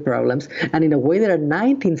century problems, and in a way there are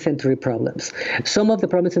 19th century problems. Some of the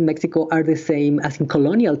problems in Mexico are the same as in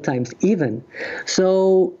colonial times even.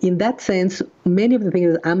 So in that sense, many of the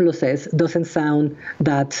things that AMLO says doesn't sound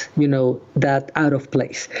that out of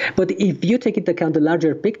place. But if you take into account the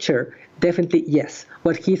larger picture, definitely yes.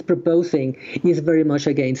 What he's proposing is very much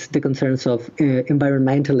against the concerns of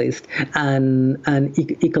environmentalists and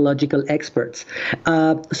ecological experts.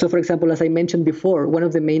 So, for example, as I mentioned before, one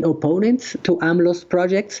of the main opponents to AMLO's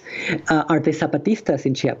projects are the Zapatistas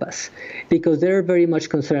in Chiapas, because they're very much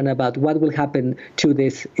concerned about what will happen to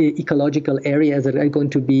these ecological areas that are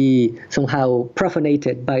going to be somehow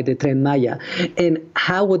profanated by the Tren Maya, and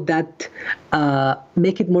how would that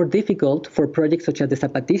make it more difficult for projects such as the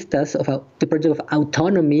Zapatistas, the project of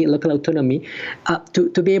autonomy, local autonomy,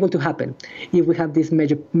 to be able to happen if we have these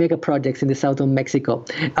mega projects in the south of Mexico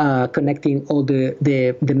connecting all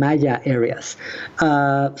the Maya areas.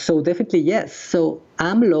 So definitely yes. So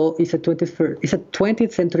AMLO is a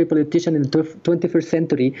 20th century politician in the 21st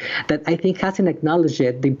century that I think hasn't acknowledged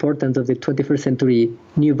yet the importance of the 21st century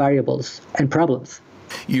new variables and problems.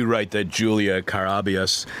 You write that Julia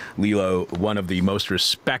Carabias Lilo, one of the most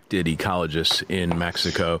respected ecologists in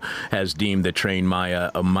Mexico, has deemed the Tren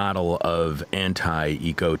Maya a model of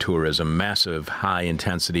anti-ecotourism, massive, high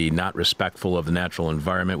intensity, not respectful of the natural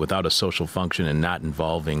environment, without a social function, and not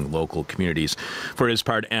involving local communities. For his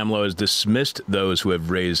part, AMLO has dismissed those who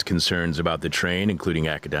have raised concerns about the train, including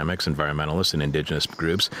academics, environmentalists, and indigenous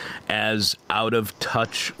groups, as out of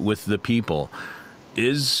touch with the people.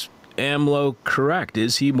 Is AMLO correct?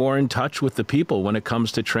 Is he more in touch with the people when it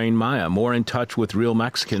comes to Tren Maya, more in touch with real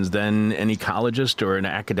Mexicans than an ecologist or an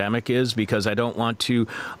academic is? Because I don't want to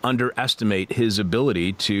underestimate his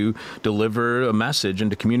ability to deliver a message and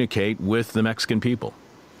to communicate with the Mexican people.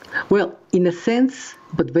 Well, in a sense,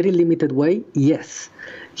 but very limited way, yes,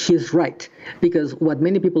 he's right. Because what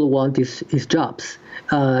many people want is jobs,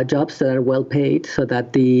 jobs that are well paid, so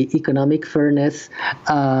that the economic fairness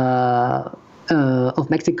of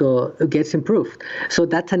Mexico gets improved. So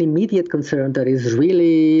that's an immediate concern that is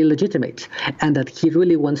really legitimate and that he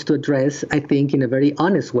really wants to address, I think, in a very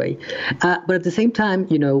honest way. But at the same time,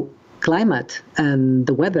 climate and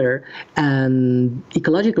the weather and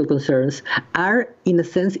ecological concerns are, in a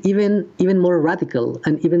sense, even more radical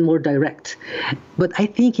and even more direct. But I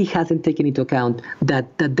think he hasn't taken into account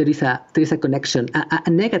that there is a connection, a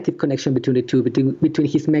negative connection between the two, between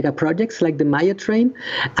his mega projects like the Maya train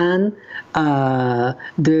and the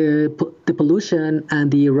pollution and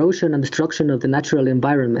the erosion and destruction of the natural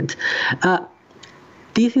environment.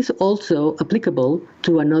 This is also applicable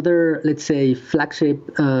to another, let's say,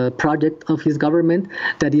 flagship project of his government,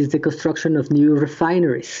 that is the construction of new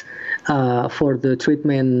refineries for the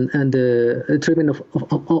treatment and the treatment of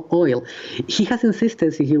oil. He has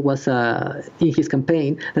insisted, he was in his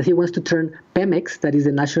campaign, that he wants to turn Pemex, that is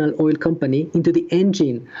the national oil company, into the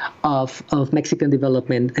engine of Mexican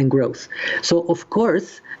development and growth. So, of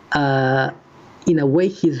course, in a way,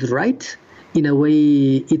 he's right. In a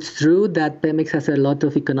way, it's true that Pemex has a lot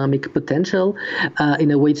of economic potential.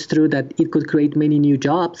 In a way, it's true that it could create many new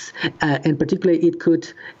jobs, and particularly it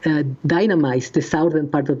could dynamize the southern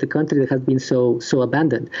part of the country that has been so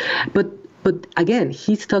abandoned. But again,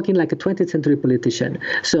 he's talking like a 20th century politician.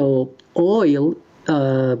 So oil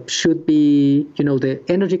should be, the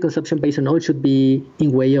energy consumption based on oil should be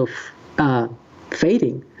in way of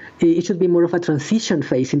fading. It should be more of a transition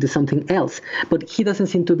phase into something else. But he doesn't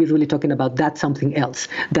seem to be really talking about that something else,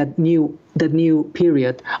 that new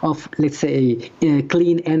period of, let's say,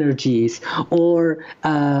 clean energies or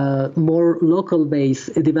more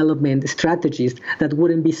local-based development strategies that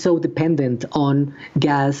wouldn't be so dependent on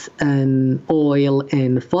gas and oil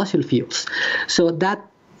and fossil fuels. So that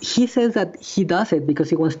he says that he does it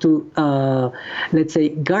because he wants to, let's say,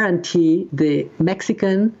 guarantee the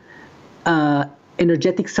Mexican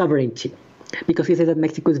energetic sovereignty, because he says that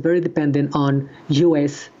Mexico is very dependent on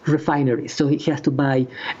U.S. refineries. So he has to buy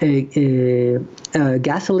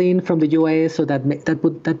gasoline from the U.S. So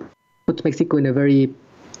that puts Mexico in a very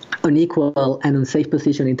unequal and unsafe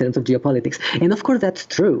position in terms of geopolitics. And of course, that's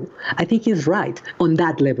true. I think he's right on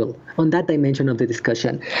that level, on that dimension of the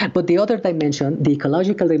discussion. But the other dimension, the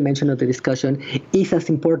ecological dimension of the discussion, is as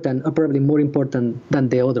important, or probably more important than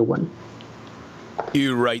the other one.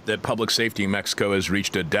 You write that public safety in Mexico has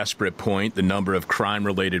reached a desperate point. The number of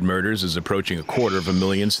crime-related murders is approaching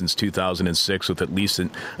 250,000 since 2006, with at least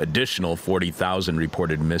an additional 40,000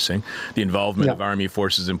 reported missing. The involvement of army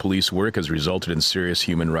forces in police work has resulted in serious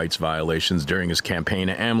human rights violations. During his campaign,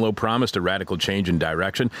 AMLO promised a radical change in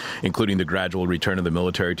direction, including the gradual return of the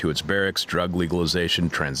military to its barracks, drug legalization,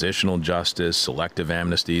 transitional justice, selective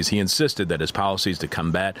amnesties. He insisted that his policies to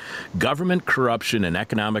combat government corruption and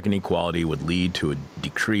economic inequality would lead to a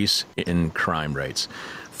decrease in crime rates.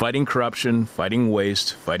 Fighting corruption, fighting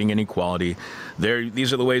waste, fighting inequality.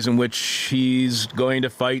 These are the ways in which he's going to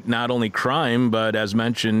fight not only crime, but as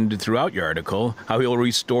mentioned throughout your article, how he'll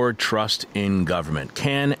restore trust in government.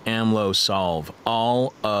 Can AMLO solve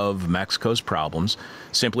all of Mexico's problems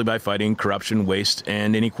simply by fighting corruption, waste,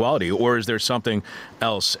 and inequality? Or is there something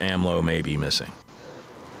else AMLO may be missing?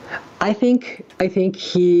 I think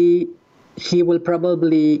he will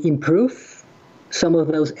probably improve some of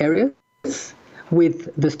those areas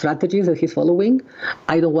with the strategies that he's following.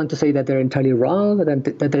 I don't want to say that they're entirely wrong,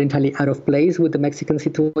 that they're entirely out of place with the Mexican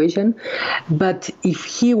situation. But if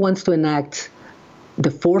he wants to enact the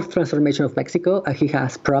fourth transformation of Mexico, as he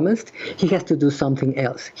has promised, he has to do something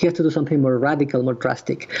else. He has to do something more radical, more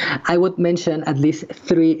drastic. I would mention at least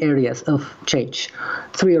 3 areas of change,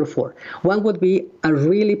 3 or 4. One would be a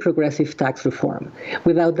really progressive tax reform.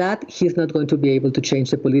 Without that, he's not going to be able to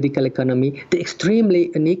change the political economy, the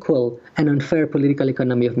extremely unequal and unfair political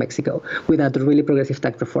economy of Mexico, without a really progressive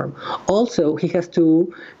tax reform. Also, he has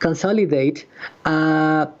to consolidate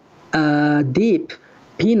a deep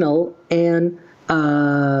penal and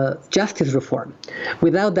justice reform.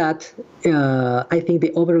 Without that, I think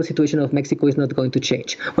the overall situation of Mexico is not going to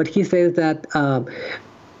change. But he says that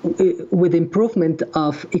with improvement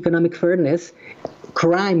of economic fairness,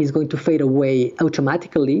 crime is going to fade away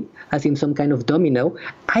automatically, as in some kind of domino.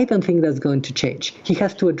 I don't think that's going to change. He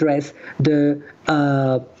has to address the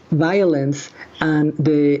violence and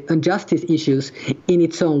the injustice issues in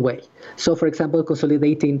its own way. So, for example,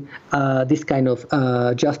 consolidating this kind of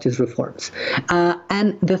justice reforms.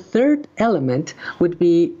 And the third element would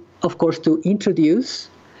be, of course, to introduce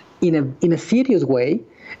in a serious way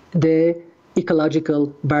the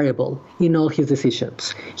ecological variable in all his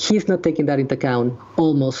decisions. He's not taking that into account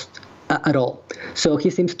almost at all. So he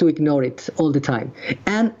seems to ignore it all the time.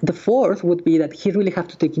 And the fourth would be that he really has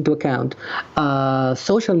to take into account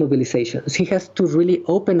social mobilizations. He has to really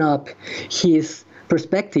open up his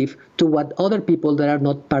perspective to what other people that are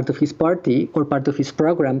not part of his party or part of his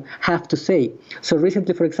program have to say. So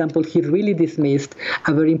recently, for example, he really dismissed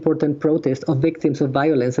a very important protest of victims of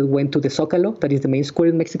violence that went to the Zócalo, that is the main square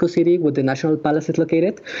in Mexico City where the National Palace is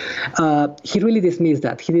located. He really dismissed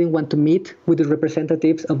that. He didn't want to meet with the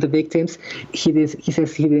representatives of the victims. He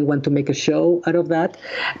says he didn't want to make a show out of that.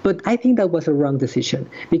 But I think that was a wrong decision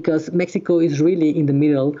because Mexico is really in the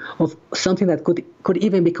middle of something that could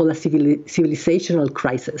even be called a civilizational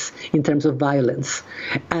crisis in terms of violence,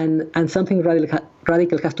 and something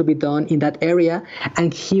radical has to be done in that area,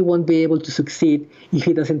 and he won't be able to succeed if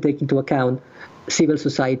he doesn't take into account civil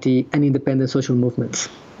society and independent social movements.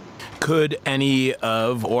 Could any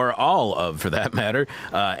of, or all of, for that matter,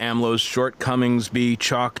 AMLO's shortcomings be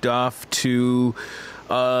chalked off to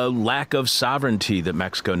lack of sovereignty that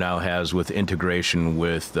Mexico now has with integration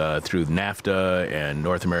with through NAFTA and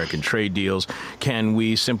North American trade deals? Can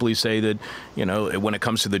we simply say that, when it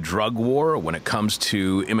comes to the drug war, when it comes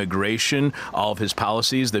to immigration, all of his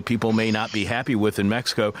policies that people may not be happy with in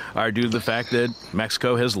Mexico are due to the fact that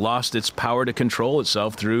Mexico has lost its power to control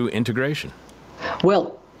itself through integration?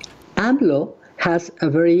 Well, AMLO has a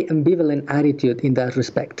very ambivalent attitude in that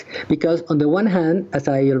respect. Because on the one hand, as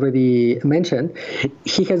I already mentioned,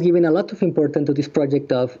 he has given a lot of importance to this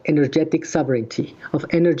project of energetic sovereignty, of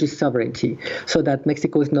energy sovereignty, so that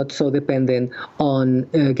Mexico is not so dependent on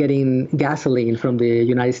getting gasoline from the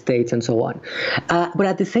United States and so on. But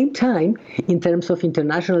at the same time, in terms of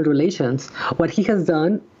international relations, what he has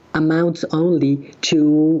done amounts only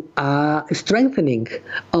to strengthening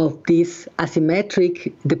of this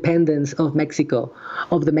asymmetric dependence of Mexico,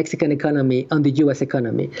 of the Mexican economy on the U.S.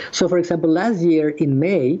 economy. So, for example, last year in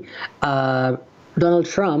May, Donald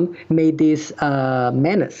Trump made this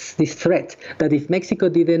menace, this threat, that if Mexico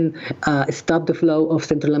didn't stop the flow of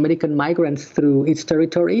Central American migrants through its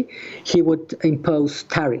territory, he would impose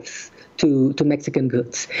tariffs to Mexican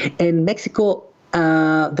goods. And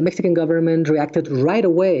the Mexican government reacted right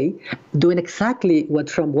away, doing exactly what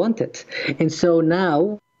Trump wanted. And so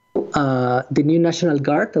now the new National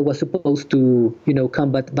Guard that was supposed to,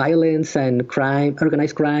 combat violence and crime,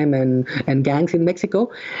 organized crime and gangs in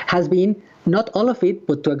Mexico, has been, not all of it,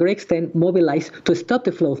 but to a great extent, mobilized to stop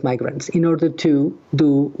the flow of migrants in order to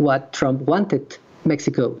do what Trump wanted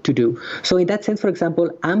Mexico to do. So in that sense, for example,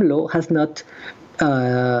 AMLO has not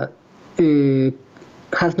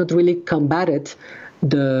really combated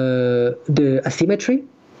the asymmetry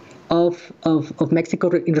of Mexico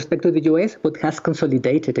in respect to the U.S., but has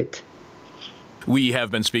consolidated it. We have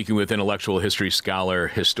been speaking with intellectual history scholar,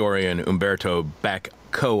 historian Humberto Beck,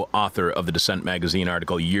 co-author of the Dissent magazine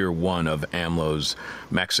article, Year One of AMLO's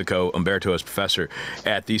Mexico. Humberto is professor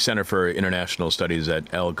at the Center for International Studies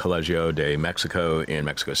at El Colegio de Mexico in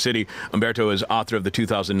Mexico City. Humberto is author of the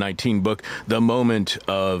 2019 book, The Moment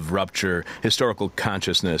of Rupture, Historical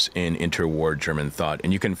Consciousness in Interwar German Thought.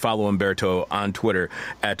 And you can follow Humberto on Twitter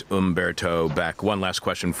at Humberto Beck. One last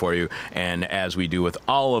question for you. And as we do with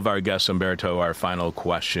all of our guests, Humberto, our final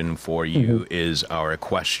question for you is our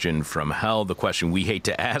question from hell, the question we hate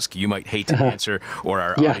to ask, you might hate to answer, or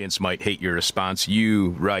our audience might hate your response. You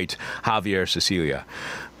write, Javier Cecilia,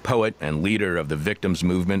 poet and leader of the Victims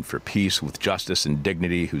Movement for Peace with Justice and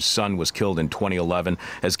Dignity, whose son was killed in 2011,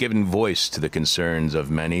 has given voice to the concerns of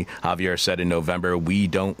many. Javier said in November, "We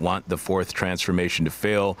don't want the fourth transformation to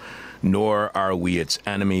fail, nor are we its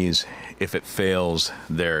enemies. If it fails,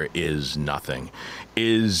 there is nothing."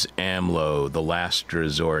 Is AMLO the last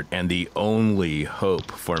resort and the only hope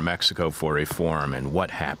for Mexico for reform? And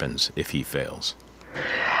what happens if he fails?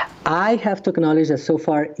 I have to acknowledge that so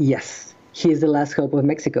far, yes, he is the last hope of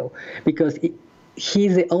Mexico, because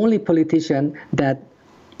he's the only politician that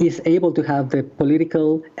is able to have the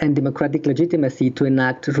political and democratic legitimacy to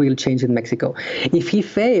enact real change in Mexico. If he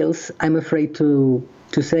fails, I'm afraid to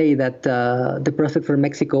to say that the prospects for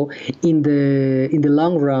Mexico in the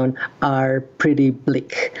long run are pretty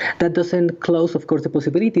bleak. That doesn't close, of course, the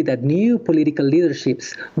possibility that new political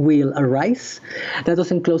leaderships will arise. That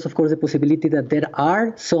doesn't close, of course, the possibility that there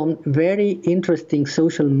are some very interesting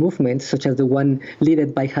social movements, such as the one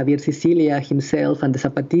led by Javier Sicilia himself and the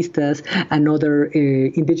Zapatistas and other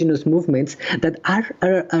indigenous movements that are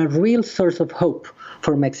a real source of hope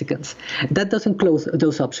for Mexicans. That doesn't close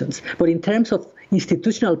those options. But in terms of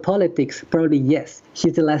institutional politics, probably yes,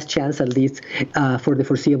 he's the last chance, at least for the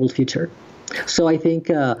foreseeable future. So I think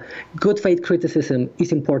good faith criticism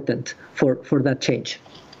is important for that change.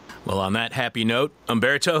 Well, on that happy note,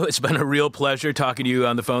 Humberto, it's been a real pleasure talking to you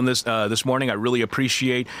on the phone this morning. I really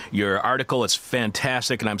appreciate your article. It's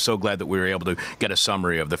fantastic, and I'm so glad that we were able to get a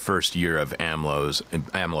summary of the first year of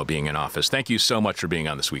AMLO being in office. Thank you so much for being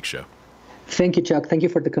on this week's show. Thank you, Chuck. Thank you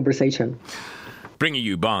for the conversation. Bringing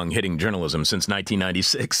you bong-hitting journalism since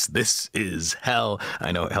 1996, this is Hell.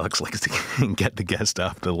 I know Alex likes to get the guest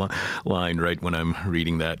off the line right when I'm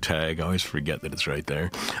reading that tag. I always forget that it's right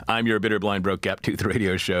there. I'm your bitter, blind, broke, gap-toothed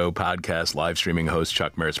radio show, podcast, live streaming host,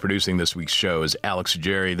 Chuck Merritz. Producing this week's show is Alex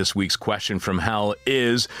Jerry. This week's question from Hell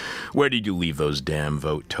is, where did you leave those damn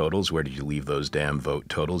vote totals? Where did you leave those damn vote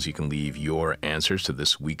totals? You can leave your answers to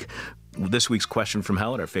this week's question from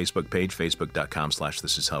Hell at our Facebook page,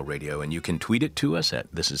 facebook.com/thisishellradio, and you can tweet it to us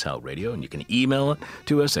at thisishellradio, and you can email it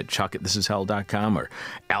to us at chuck@thisishell.com or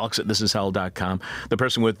alex@thisishell.com. The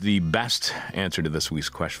person with the best answer to this week's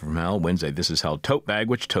question from Hell wins a This Is Hell tote bag,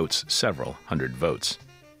 which totes several hundred votes.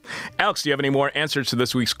 Alex, do you have any more answers to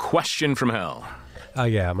this week's question from Hell?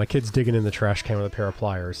 Yeah, my kid's digging in the trash can with a pair of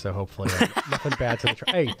pliers, so hopefully nothing bad to the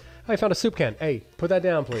trash. Hey, I found a soup can. Hey, put that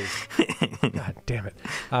down, please. God damn it.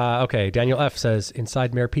 Okay, Daniel F. says,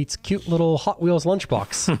 inside Mayor Pete's cute little Hot Wheels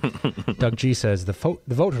lunchbox. Doug G. says, the vote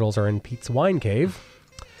totals are in Pete's wine cave.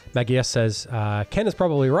 Maggie S. says, Ken is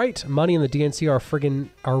probably right. Money and the DNC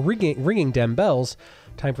are ringing dem bells.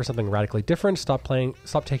 Time for something radically different. Stop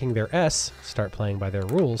taking their S. Start playing by their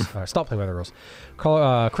rules. Stop playing by their rules.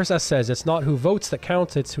 Chris S. says, it's not who votes that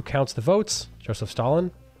counts, it's who counts the votes. Joseph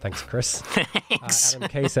Stalin. Thanks, Chris. Adam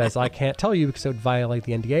K. says, I can't tell you because it would violate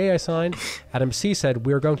the NDA I signed. Adam C. said,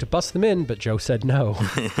 we're going to bust them in, but Joe said no.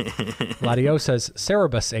 Ladio says,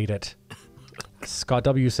 Cerebus ate it. Scott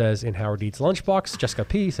W. says, in Howard Deed's lunchbox. Jessica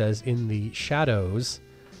P. says, in the shadows.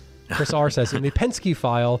 Chris R. says, in the Penske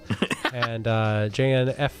file. And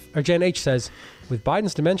Jan H. says, with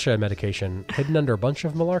Biden's dementia medication hidden under a bunch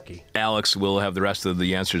of malarkey. Alex will have the rest of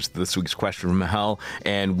the answers to this week's question from Hell,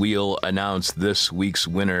 and we'll announce this week's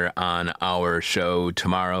winner on our show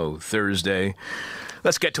tomorrow, Thursday.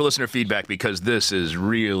 Let's get to listener feedback, because this is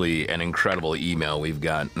really an incredible email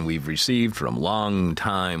we've received from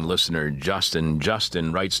longtime listener Justin.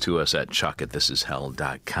 Justin writes to us at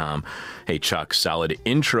chuck@thisishell.com. Hey, Chuck, solid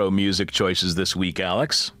intro music choices this week,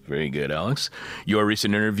 Alex. Very good, Alex. Your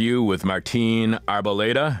recent interview with Martin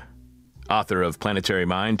Arboleda, author of Planetary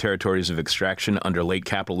Mind, Territories of Extraction Under Late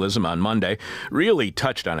Capitalism, on Monday, really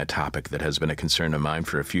touched on a topic that has been a concern of mine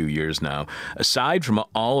for a few years now. Aside from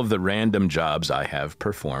all of the random jobs I have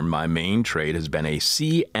performed, my main trade has been a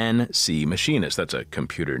CNC machinist. That's a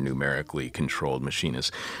computer numerically controlled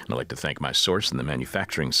machinist. And I'd like to thank my source in the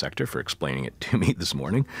manufacturing sector for explaining it to me this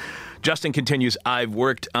morning. Justin continues, I've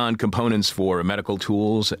worked on components for medical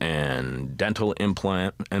tools and dental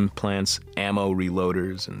implants, ammo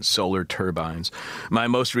reloaders, and solar turbines. My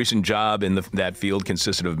most recent job in that field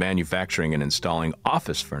consisted of manufacturing and installing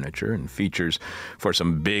office furniture and features for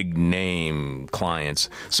some big-name clients,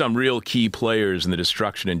 some real key players in the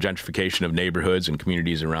destruction and gentrification of neighborhoods and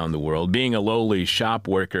communities around the world. Being a lowly shop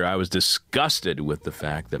worker, I was disgusted with the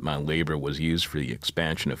fact that my labor was used for the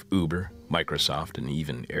expansion of Uber, Microsoft, and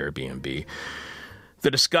even Airbnb.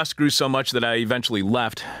 The disgust grew so much that I eventually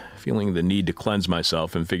left, feeling the need to cleanse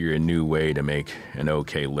myself and figure a new way to make an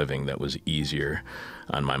okay living that was easier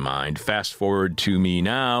on my mind. Fast forward to me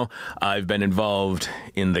now, I've been involved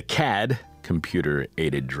in the CAD,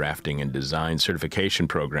 Computer-Aided Drafting and Design Certification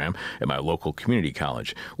Program at my local community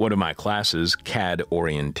college. One of my classes, CAD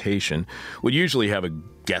Orientation, would usually have a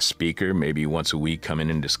guest speaker, maybe once a week, come in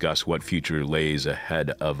and discuss what future lays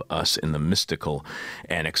ahead of us in the mystical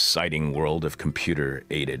and exciting world of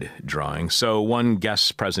computer-aided drawing. So one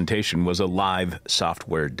guest presentation was a live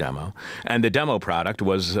software demo, and the demo product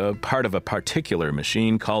was part of a particular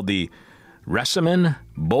machine called the Resamen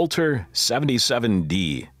Bolter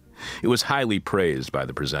 77D. It was highly praised by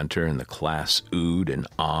the presenter, and the class oohed and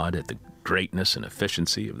awed at the greatness and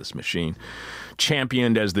efficiency of this machine,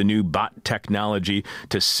 championed as the new bot technology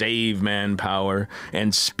to save manpower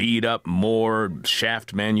and speed up more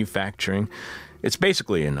shaft manufacturing. It's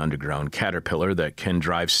basically an underground caterpillar that can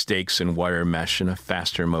drive stakes and wire mesh in a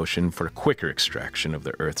faster motion for quicker extraction of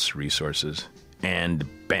the Earth's resources. And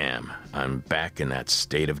bam, I'm back in that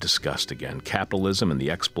state of disgust again. Capitalism and the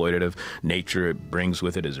exploitative nature it brings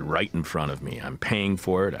with it is right in front of me. I'm paying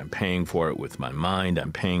for it. I'm paying for it with my mind.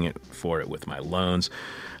 I'm paying for it with my loans.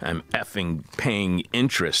 I'm effing paying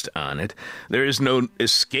interest on it. There is no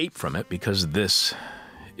escape from it because this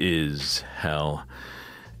is hell.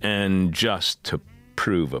 And just to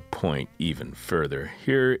prove a point even further,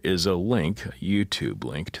 here is a link, a YouTube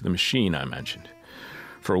link, to the machine I mentioned.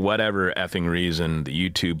 For whatever effing reason, the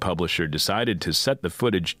YouTube publisher decided to set the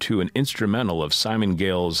footage to an instrumental of Simon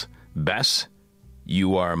Gale's Bess,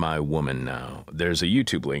 You Are My Woman Now. There's a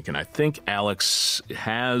YouTube link, and I think Alex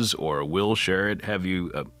has or will share it. Have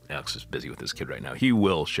you? Alex is busy with his kid right now. He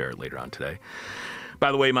will share it later on today.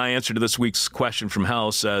 By the way, my answer to this week's question from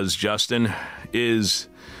hell, says Justin, is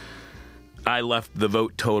I left the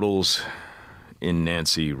vote totals in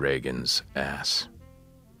Nancy Reagan's ass.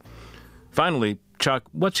 Finally, Chuck,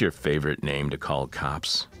 what's your favorite name to call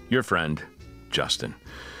cops? Your friend, Justin.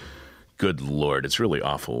 Good Lord, it's really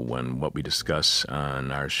awful when what we discuss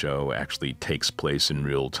on our show actually takes place in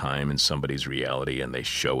real time in somebody's reality and they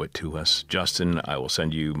show it to us. Justin, I will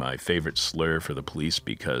send you my favorite slur for the police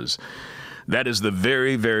because that is the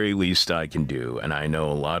very, very least I can do. And I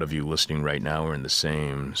know a lot of you listening right now are in the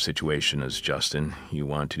same situation as Justin. You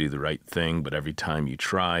want to do the right thing, but every time you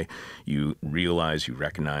try, you realize, you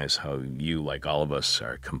recognize how you, like all of us,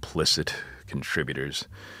 are complicit contributors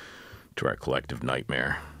to our collective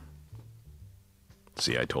nightmare.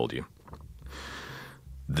 See, I told you.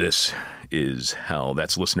 This is hell.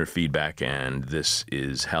 That's listener feedback, and this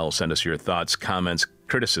is hell. Send us your thoughts, comments,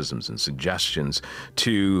 criticisms, and suggestions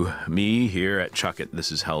to me here at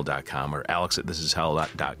chuck@thisishell.com or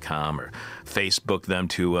alex@thisishell.com, or Facebook them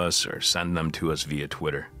to us or send them to us via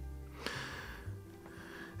Twitter.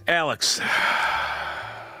 Alex,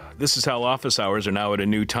 This Is Hell office hours are now at a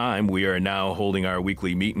new time. We are now holding our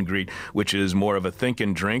weekly meet and greet, which is more of a think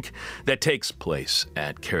and drink that takes place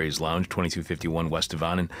at Carrie's Lounge, 2251 West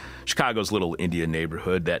Devon, in Chicago's little Indian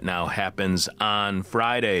neighborhood. That now happens on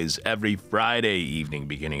Fridays, every Friday evening,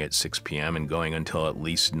 beginning at 6 p.m. and going until at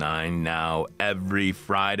least 9 now, every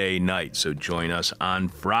Friday night. So join us on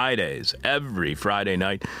Fridays, every Friday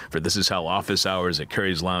night, for This Is Hell office hours at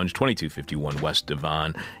Carrie's Lounge, 2251 West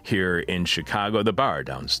Devon, here in Chicago, the bar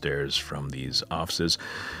downstairs from these offices.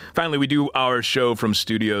 Finally, we do our show from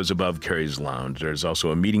studios above Carrie's Lounge. There's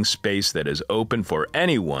also a meeting space that is open for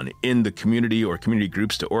anyone in the community or community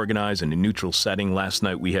groups to organize in a neutral setting. Last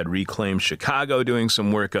night, we had Reclaim Chicago doing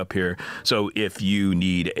some work up here. So if you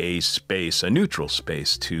need a space, a neutral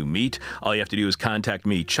space to meet, all you have to do is contact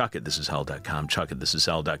me, chuck@thisishell.com,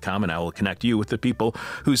 chuck@thisishell.com, and I will connect you with the people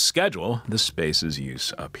who schedule the space's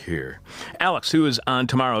use up here. Alex, who is on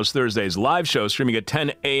tomorrow's Thursday's live show, streaming at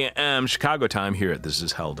 10 a.m. Chicago time here at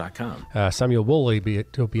thisishell.com. Samuel Woolley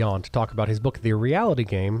will be on to talk about his book, The Reality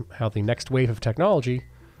Game, how the next wave of technology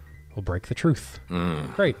will break the truth.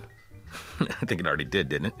 Great. I think it already did,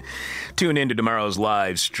 didn't it? Tune in to tomorrow's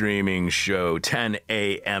live streaming show, 10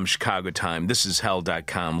 a.m. Chicago time,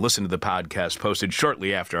 thisishell.com. Listen to the podcast posted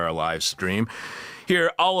shortly after our live stream.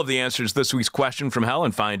 Hear all of the answers to this week's question from hell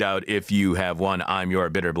and find out if you have one. I'm your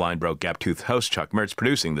bitter, blind, broke, gap-toothed host, Chuck Mertz,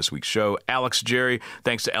 producing this week's show. Alex Jerry.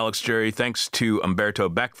 Thanks to Alex Jerry. Thanks to Umberto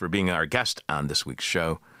Beck for being our guest on this week's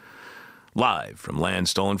show. Live from land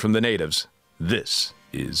stolen from the natives, this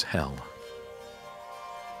is hell.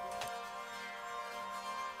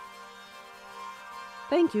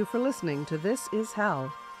 Thank you for listening to This Is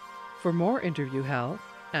Hell. For more interview hell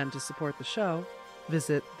and to support the show,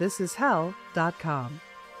 visit thisishell.com.